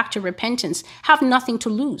received back to repentance have nothing to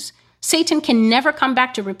lose. Satan can never come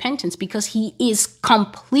back to repentance because he is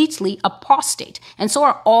completely apostate, and so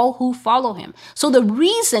are all who follow him. So the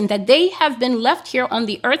reason that they have been left here on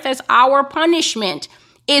the earth as our punishment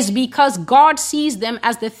is because God sees them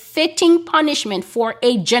as the fitting punishment for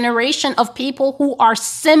a generation of people who are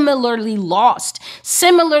similarly lost,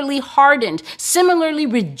 similarly hardened, similarly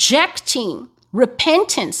rejecting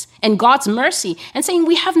repentance and God's mercy, and saying,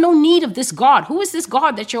 we have no need of this God. Who is this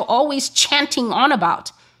God that you're always chanting on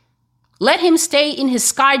about? Let him stay in his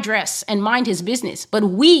sky dress and mind his business, but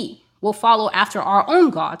we will follow after our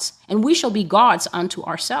own gods, and we shall be gods unto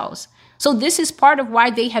ourselves. So this is part of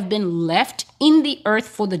why they have been left in the earth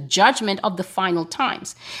for the judgment of the final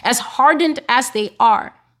times. As hardened as they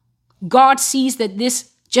are, God sees that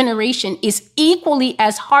this generation is equally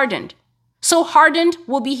as hardened. So hardened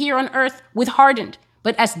will be here on earth with hardened.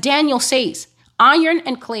 But as Daniel says, iron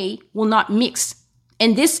and clay will not mix.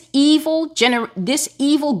 And this evil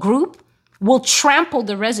group will trample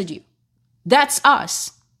the residue. That's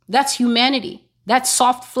us. That's humanity. That's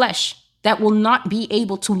soft flesh that will not be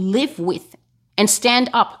able to live with and stand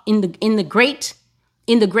up in the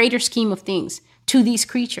greater scheme of things to these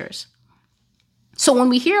creatures. So when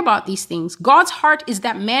we hear about these things, God's heart is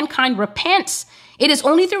that mankind repents. It is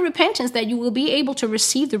only through repentance that you will be able to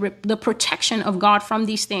receive the protection of God from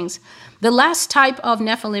these things. The last type of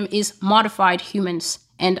Nephilim is modified humans.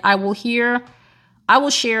 And I will share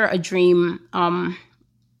a dream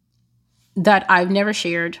that I've never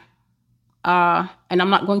shared. And I'm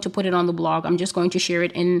not going to put it on the blog. I'm just going to share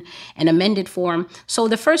it in an amended form. So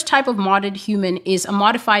the first type of modded human is a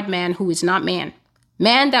modified man who is not man.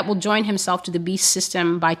 Man that will join himself to the beast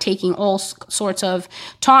system by taking all sorts of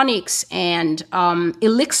tonics and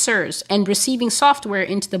elixirs and receiving software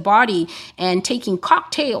into the body and taking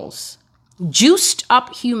cocktails, juiced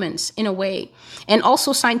up humans in a way, and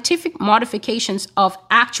also scientific modifications of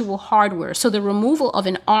actual hardware. So the removal of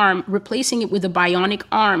an arm, replacing it with a bionic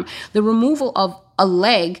arm, the removal of a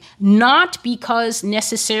leg, not because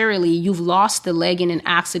necessarily you've lost the leg in an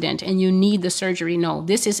accident and you need the surgery. No,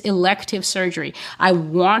 this is elective surgery. I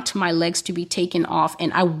want my legs to be taken off,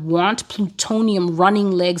 and I want plutonium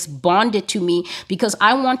running legs bonded to me because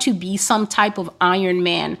I want to be some type of Iron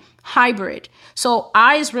Man hybrid. So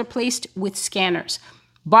eyes replaced with scanners.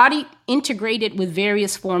 Body integrated with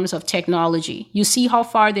various forms of technology. You see how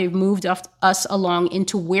far they've moved us along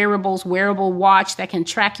into wearables, wearable watch that can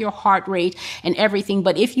track your heart rate and everything.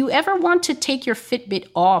 But if you ever want to take your Fitbit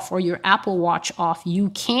off or your Apple Watch off,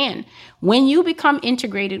 you can. When you become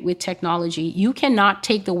integrated with technology, you cannot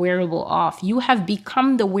take the wearable off. You have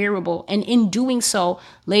become the wearable. And in doing so,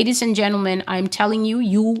 ladies and gentlemen, I'm telling you,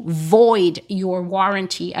 you void your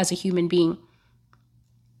warranty as a human being.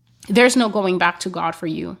 There's no going back to God for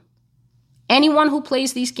you. Anyone who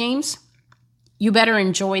plays these games, you better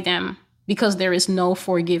enjoy them because there is no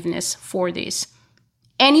forgiveness for this.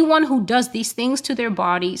 Anyone who does these things to their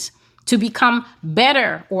bodies to become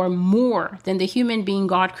better or more than the human being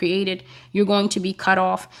God created, you're going to be cut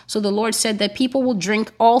off. So the Lord said that people will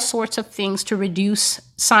drink all sorts of things to reduce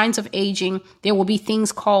signs of aging. There will be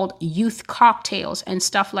things called youth cocktails and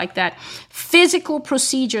stuff like that. Physical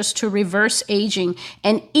procedures to reverse aging.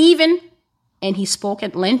 And he spoke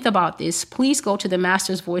at length about this. Please go to the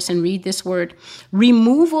Master's Voice and read this word.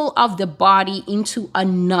 Removal of the body into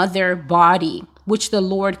another body, which the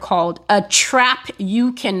Lord called a trap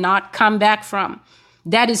you cannot come back from.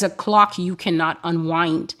 That is a clock you cannot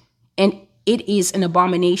unwind. And it is an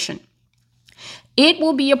abomination. It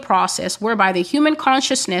will be a process whereby the human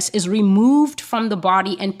consciousness is removed from the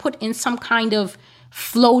body and put in some kind of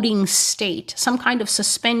floating state, some kind of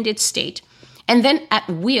suspended state. And then at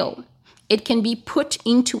will, it can be put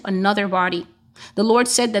into another body. The Lord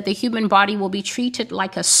said that the human body will be treated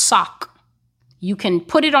like a sock. You can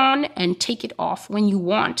put it on and take it off when you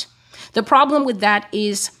want. The problem with that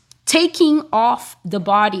is taking off the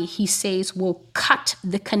body, he says, will cut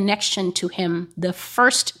the connection to him the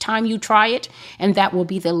first time you try it, and that will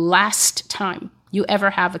be the last time you ever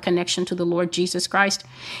have a connection to the Lord Jesus Christ.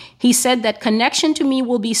 He said that connection to me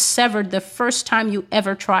will be severed the first time you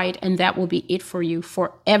ever try it, and that will be it for you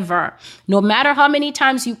forever. No matter how many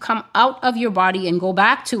times you come out of your body and go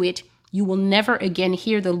back to it, you will never again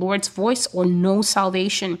hear the Lord's voice or know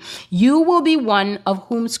salvation. You will be one of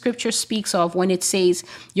whom Scripture speaks of when it says,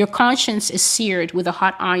 your conscience is seared with a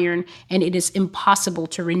hot iron, and it is impossible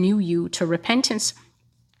to renew you to repentance.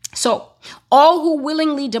 So all who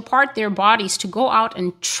willingly depart their bodies to go out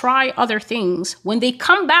and try other things, when they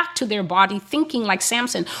come back to their body thinking like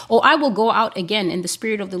Samson, oh, I will go out again and the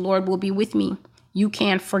Spirit of the Lord will be with me, you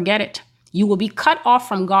can't forget it. You will be cut off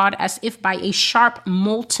from God as if by a sharp,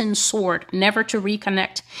 molten sword, never to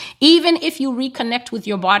reconnect. Even if you reconnect with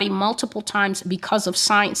your body multiple times because of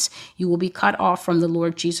science, you will be cut off from the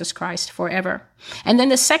Lord Jesus Christ forever. And then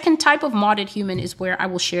the second type of modded human is where I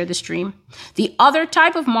will share this dream. The other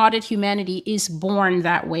type of modded humanity is born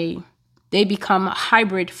that way. They become a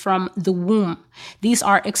hybrid from the womb. These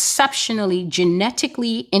are exceptionally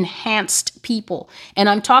genetically enhanced people. And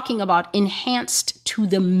I'm talking about enhanced to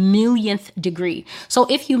the millionth degree. So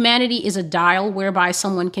if humanity is a dial whereby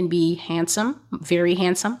someone can be handsome, very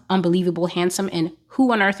handsome, unbelievable handsome, and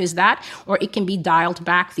who on earth is that? Or it can be dialed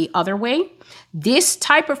back the other way. This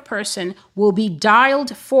type of person will be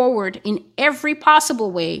dialed forward in every possible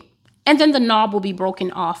way. And then the knob will be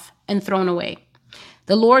broken off and thrown away.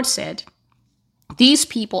 The Lord said, these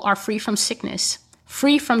people are free from sickness,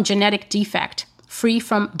 free from genetic defect, free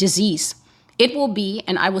from disease. It will be,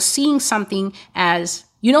 and I was seeing something as,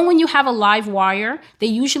 you know, when you have a live wire, they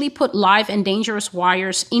usually put live and dangerous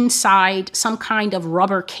wires inside some kind of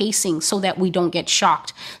rubber casing so that we don't get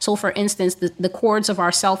shocked. So for instance, the cords of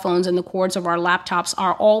our cell phones and the cords of our laptops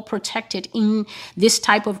are all protected in this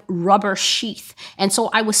type of rubber sheath. And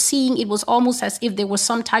so I was seeing it was almost as if there was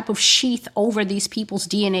some type of sheath over these people's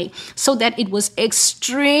DNA so that it was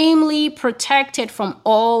extremely protected from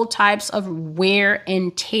all types of wear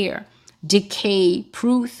and tear, decay,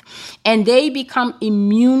 proof, and they become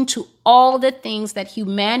immune to all the things that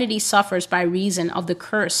humanity suffers by reason of the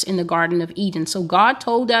curse in the Garden of Eden. So God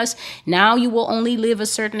told us, now you will only live a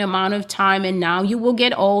certain amount of time, and now you will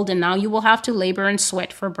get old, and now you will have to labor and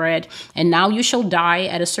sweat for bread, and now you shall die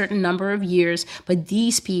at a certain number of years. But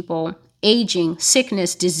these people, aging,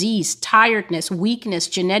 sickness, disease, tiredness, weakness,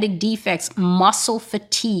 genetic defects, muscle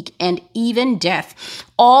fatigue, and even death.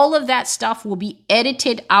 All of that stuff will be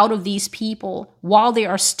edited out of these people while they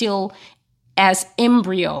are still as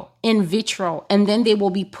embryo, in vitro, and then they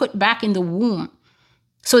will be put back in the womb.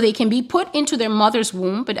 So they can be put into their mother's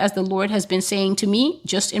womb. But as the Lord has been saying to me,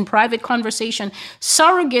 just in private conversation,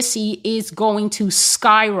 surrogacy is going to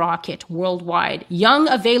skyrocket worldwide. Young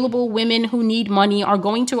available women who need money are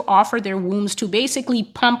going to offer their wombs to basically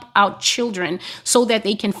pump out children so that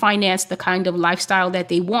they can finance the kind of lifestyle that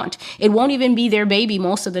they want. It won't even be their baby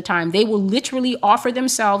most of the time. They will literally offer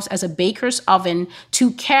themselves as a baker's oven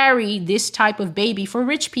to carry this type of baby for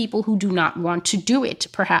rich people who do not want to do it,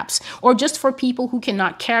 perhaps, or just for people who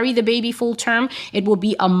cannot carry the baby full term. It will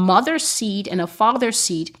be a mother's seed and a father's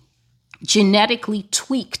seed genetically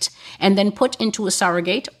tweaked and then put into a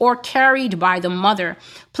surrogate or carried by the mother.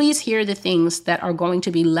 Please hear the things that are going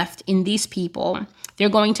to be left in these people. They're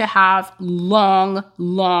going to have long,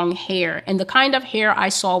 long hair. And the kind of hair I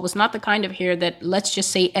saw was not the kind of hair that, let's just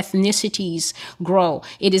say, ethnicities grow.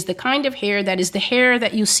 It is the kind of hair that is the hair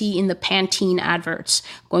that you see in the Pantene adverts.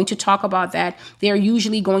 I'm going to talk about that. They're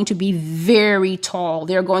usually going to be very tall.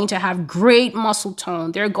 They're going to have great muscle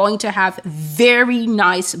tone. They're going to have very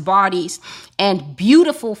nice bodies and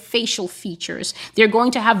beautiful facial features. They're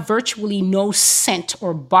going to have virtually no scent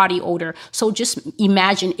or body odor. So just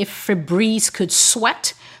imagine if Febreze could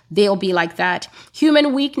sweat, they'll be like that.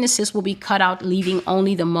 Human weaknesses will be cut out, leaving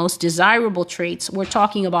only the most desirable traits. We're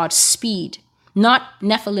talking about speed, not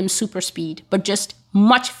Nephilim super speed, but just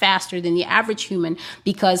much faster than the average human,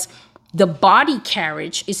 because the body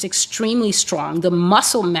carriage is extremely strong. The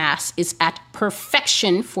muscle mass is at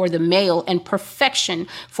perfection for the male and perfection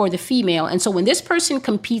for the female. And so when this person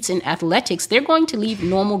competes in athletics, they're going to leave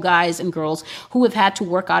normal guys and girls who have had to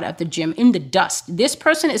work out at the gym in the dust. This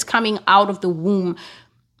person is coming out of the womb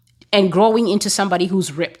and growing into somebody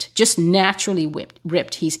who's ripped, just naturally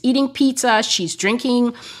ripped. He's eating pizza, she's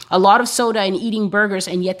drinking a lot of soda and eating burgers,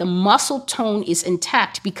 and yet the muscle tone is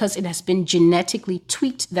intact because it has been genetically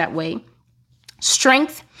tweaked that way.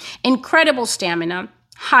 Strength, incredible stamina,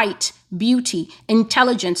 height, beauty,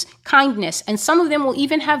 intelligence, kindness, and some of them will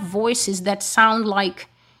even have voices that sound like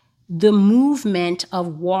the movement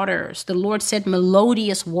of waters. The Lord said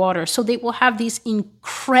melodious water. So they will have these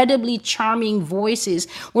incredibly charming voices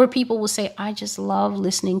where people will say, I just love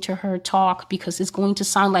listening to her talk because it's going to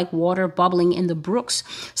sound like water bubbling in the brooks.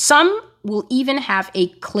 Some will even have a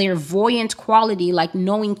clairvoyant quality, like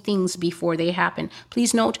knowing things before they happen.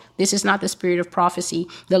 Please note, this is not the spirit of prophecy.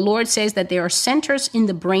 The Lord says that there are centers in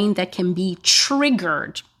the brain that can be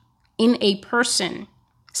triggered in a person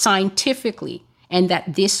scientifically, and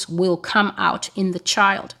that this will come out in the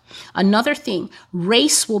child. Another thing,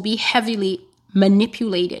 race will be heavily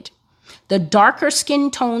manipulated. The darker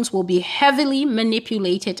skin tones will be heavily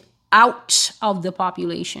manipulated out of the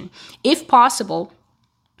population. If possible,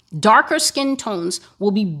 darker skin tones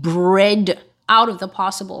will be bred out of the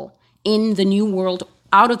possible in the new world,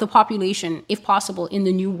 out of the population, if possible, in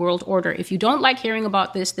the new world order. If you don't like hearing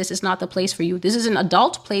about this, this is not the place for you. This is an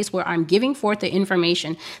adult place where I'm giving forth the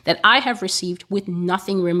information that I have received with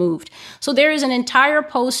nothing removed. So there is an entire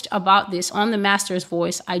post about this on the Master's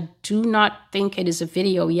Voice. I do not think it is a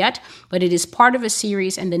video yet, but it is part of a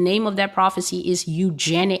series, and the name of that prophecy is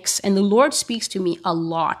eugenics. And the Lord speaks to me a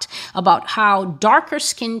lot about how darker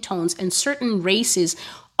skin tones and certain races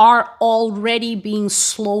are already being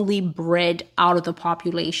slowly bred out of the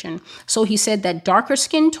population. So he said that darker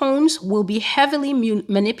skin tones will be heavily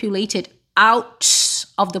manipulated out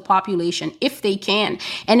of the population if they can.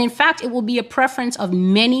 And in fact, it will be a preference of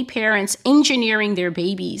many parents engineering their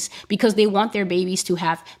babies because they want their babies to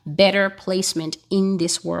have better placement in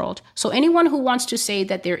this world. So anyone who wants to say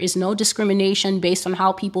that there is no discrimination based on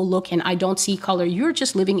how people look and I don't see color, you're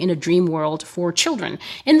just living in a dream world for children.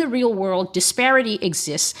 In the real world, disparity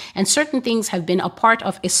exists, and certain things have been a part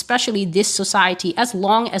of especially this society as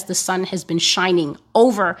long as the sun has been shining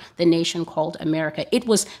over the nation called America. It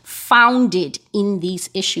was founded in these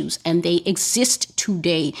issues, and they exist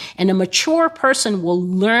today. And a mature person will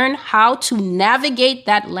learn how to navigate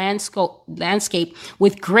that landscape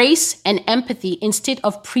with grace and empathy instead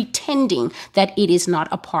of pretending that it is not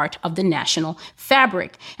a part of the national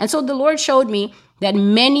fabric. And so the Lord showed me that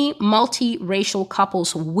many multiracial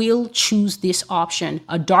couples will choose this option.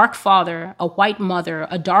 A dark father, a white mother,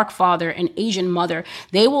 a dark father, an Asian mother.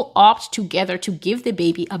 They will opt together to give the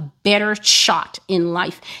baby a better shot in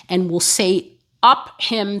life and will say, up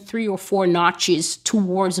him 3 or 4 notches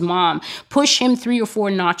towards mom, push him 3 or 4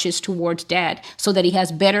 notches towards dad so that he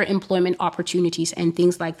has better employment opportunities and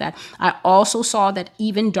things like that. I also saw that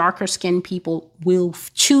even darker skinned people will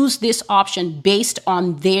choose this option based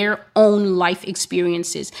on their own life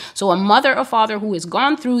experiences. So a mother or father who has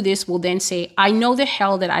gone through this will then say, I know the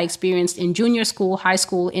hell that I experienced in junior school, high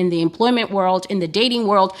school, in the employment world, in the dating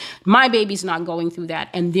world. My baby's not going through that.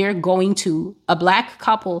 And they're going to, a black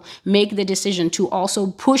couple, make the decision to also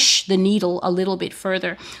push the needle a little bit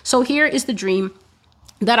further. So here is the dream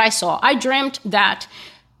that I saw. I dreamt that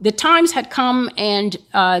the times had come and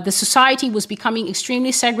the society was becoming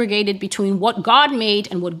extremely segregated between what God made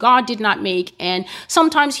and what God did not make. And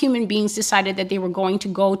sometimes human beings decided that they were going to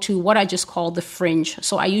go to what I just call the fringe.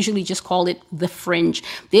 So I usually just call it the fringe.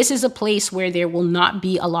 This is a place where there will not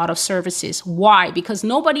be a lot of services. Why? Because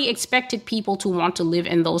nobody expected people to want to live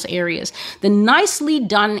in those areas. The nicely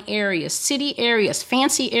done areas, city areas,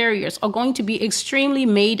 fancy areas are going to be extremely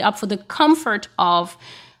made up for the comfort of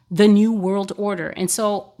the new world order. And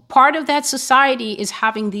so part of that society is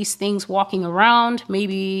having these things walking around.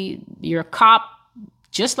 Maybe you're a cop,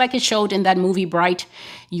 just like it showed in that movie Bright.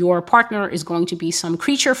 Your partner is going to be some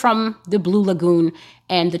creature from the Blue Lagoon,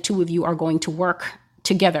 and the two of you are going to work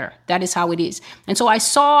together. That is how it is. And so I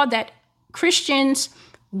saw that Christians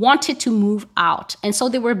wanted to move out. And so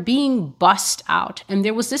they were being bussed out. And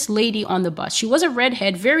there was this lady on the bus. She was a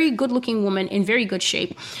redhead, very good looking woman in very good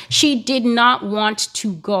shape. She did not want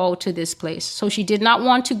to go to this place. So she did not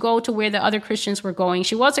want to go to where the other Christians were going.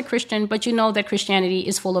 She was a Christian, but you know that Christianity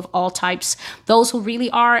is full of all types. Those who really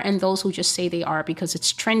are and those who just say they are because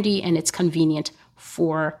it's trendy and it's convenient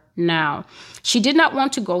for now. She did not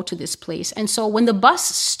want to go to this place. And so when the bus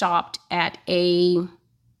stopped at a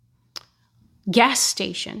gas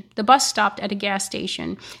station. The bus stopped at a gas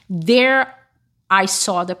station. There I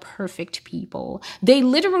saw the perfect people. They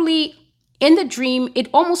literally, in the dream, it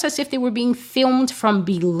almost as if they were being filmed from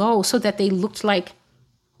below so that they looked like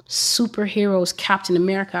superheroes, Captain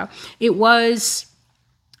America. It was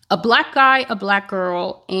a black guy, a black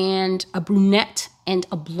girl, and a brunette and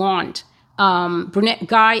a blonde. Brunette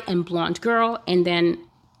guy and blonde girl, and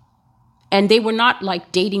they were not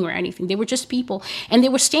like dating or anything. They were just people. And they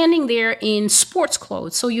were standing there in sports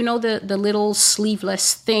clothes. So, the little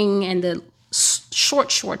sleeveless thing and the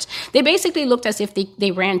short shorts. They basically looked as if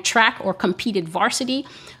they ran track or competed varsity.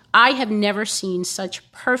 I have never seen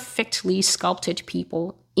such perfectly sculpted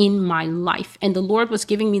people in my life. And the Lord was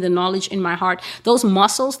giving me the knowledge in my heart. Those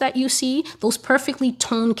muscles that you see, those perfectly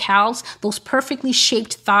toned calves, those perfectly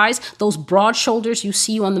shaped thighs, those broad shoulders you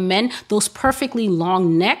see on the men, those perfectly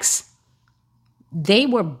long necks, they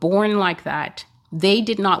were born like that. They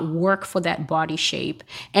did not work for that body shape.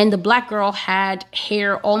 And the black girl had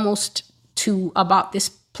hair almost to about this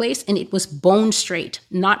place, and it was bone straight,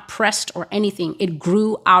 not pressed or anything. It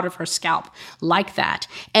grew out of her scalp like that.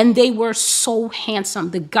 And they were so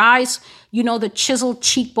handsome. The guys, the chiseled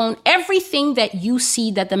cheekbone, everything that you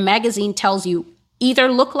see that the magazine tells you either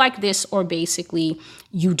look like this or basically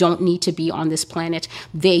you don't need to be on this planet.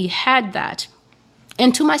 They had that.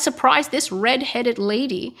 And to my surprise, this red-headed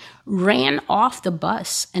lady ran off the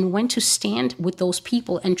bus and went to stand with those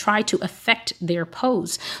people and try to affect their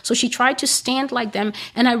pose. So she tried to stand like them.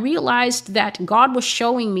 And I realized that God was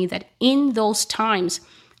showing me that in those times,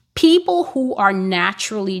 people who are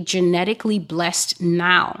naturally genetically blessed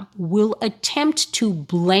now will attempt to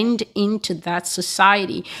blend into that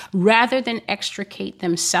society rather than extricate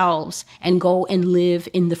themselves and go and live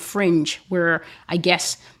in the fringe where I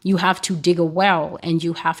guess you have to dig a well and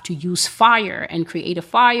you have to use fire and create a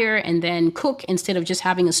fire and then cook instead of just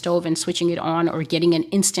having a stove and switching it on or getting an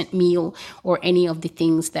instant meal or any of the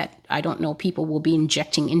things that, I don't know, people will be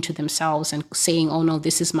injecting into themselves and saying, oh no,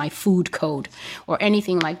 this is my food code or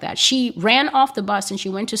anything like that. She ran off the bus and she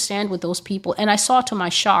went to stand with those people. And I saw to my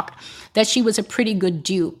shock that she was a pretty good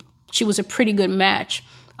dupe. She was a pretty good match.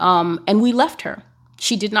 And we left her.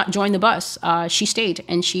 She did not join the bus. She stayed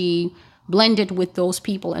and she blended with those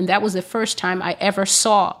people. And that was the first time I ever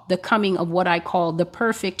saw the coming of what I call the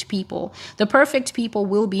perfect people. The perfect people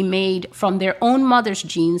will be made from their own mother's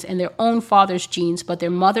genes and their own father's genes, but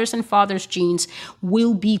their mother's and father's genes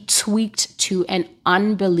will be tweaked to an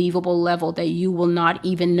unbelievable level that you will not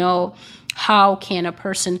even know. How can a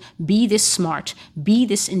person be this smart, be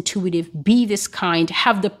this intuitive, be this kind,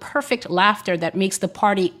 have the perfect laughter that makes the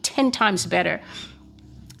party 10 times better?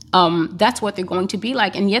 That's what they're going to be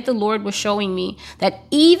like. And yet the Lord was showing me that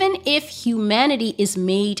even if humanity is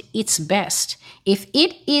made its best, if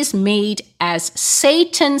it is made as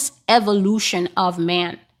Satan's evolution of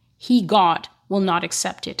man, he, God, will not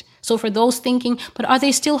accept it. So for those thinking, but are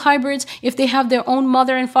they still hybrids if they have their own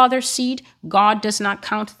mother and father's seed? God does not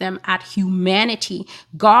count them at humanity.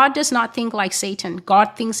 God does not think like Satan.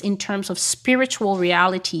 God thinks in terms of spiritual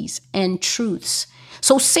realities and truths.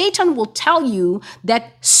 So Satan will tell you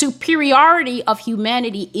that superiority of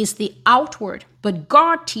humanity is the outward, but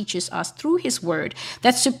God teaches us through his word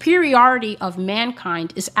that superiority of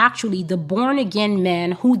mankind is actually the born again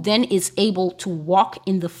man who then is able to walk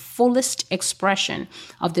in the fullest expression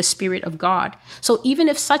of the Spirit of God. So even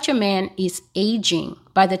if such a man is aging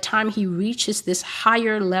by the time he reaches this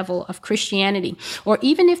higher level of Christianity, or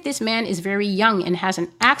even if this man is very young and has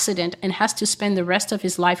an accident and has to spend the rest of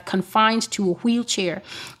his life confined to a wheelchair,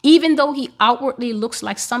 even though he outwardly looks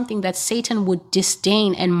like something that Satan would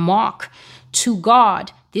disdain and mock, to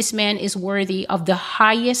God, this man is worthy of the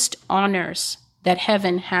highest honors that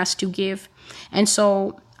heaven has to give. And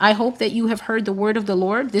so I hope that you have heard the word of the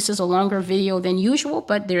Lord. This is a longer video than usual,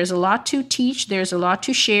 but there's a lot to teach. There's a lot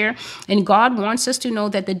to share. And God wants us to know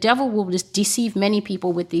that the devil will deceive many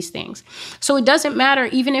people with these things. So it doesn't matter,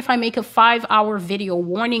 even if I make a 5-hour video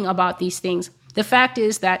warning about these things. The fact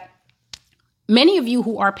is that many of you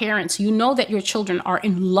who are parents, you know that your children are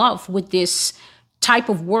in love with this type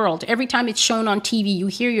of world. Every time it's shown on TV, you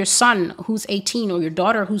hear your son who's 18 or your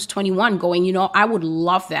daughter who's 21 going, I would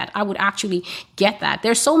love that. I would actually get that.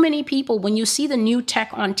 There's so many people, when you see the new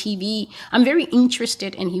tech on TV, I'm very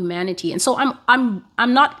interested in humanity. And so I'm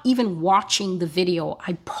not even watching the video.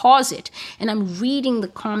 I pause it and I'm reading the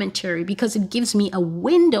commentary because it gives me a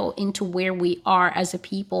window into where we are as a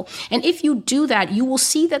people. And if you do that, you will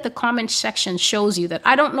see that the comment section shows you that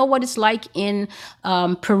I don't know what it's like in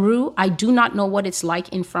Peru. I do not know what it's like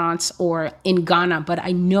in France or in Ghana, but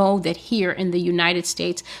I know that here in the United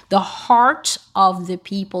States, the heart of the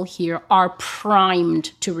people here are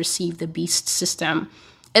primed to receive the beast system,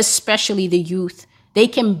 especially the youth. They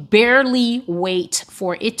can barely wait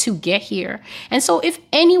for it to get here. And so if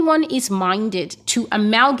anyone is minded to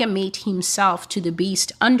amalgamate himself to the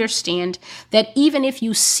beast, understand that even if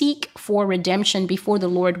you seek for redemption before the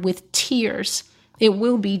Lord with tears, it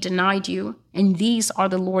will be denied you. And these are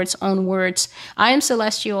the Lord's own words. I am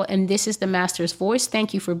Celestial, and this is the Master's Voice.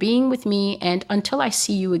 Thank you for being with me. And until I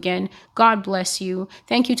see you again, God bless you.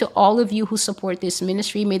 Thank you to all of you who support this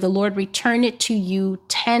ministry. May the Lord return it to you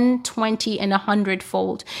 10, 20, and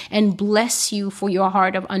 100-fold, and bless you for your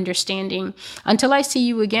heart of understanding. Until I see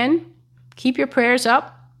you again, keep your prayers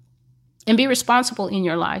up and be responsible in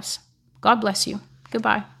your lives. God bless you.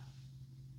 Goodbye.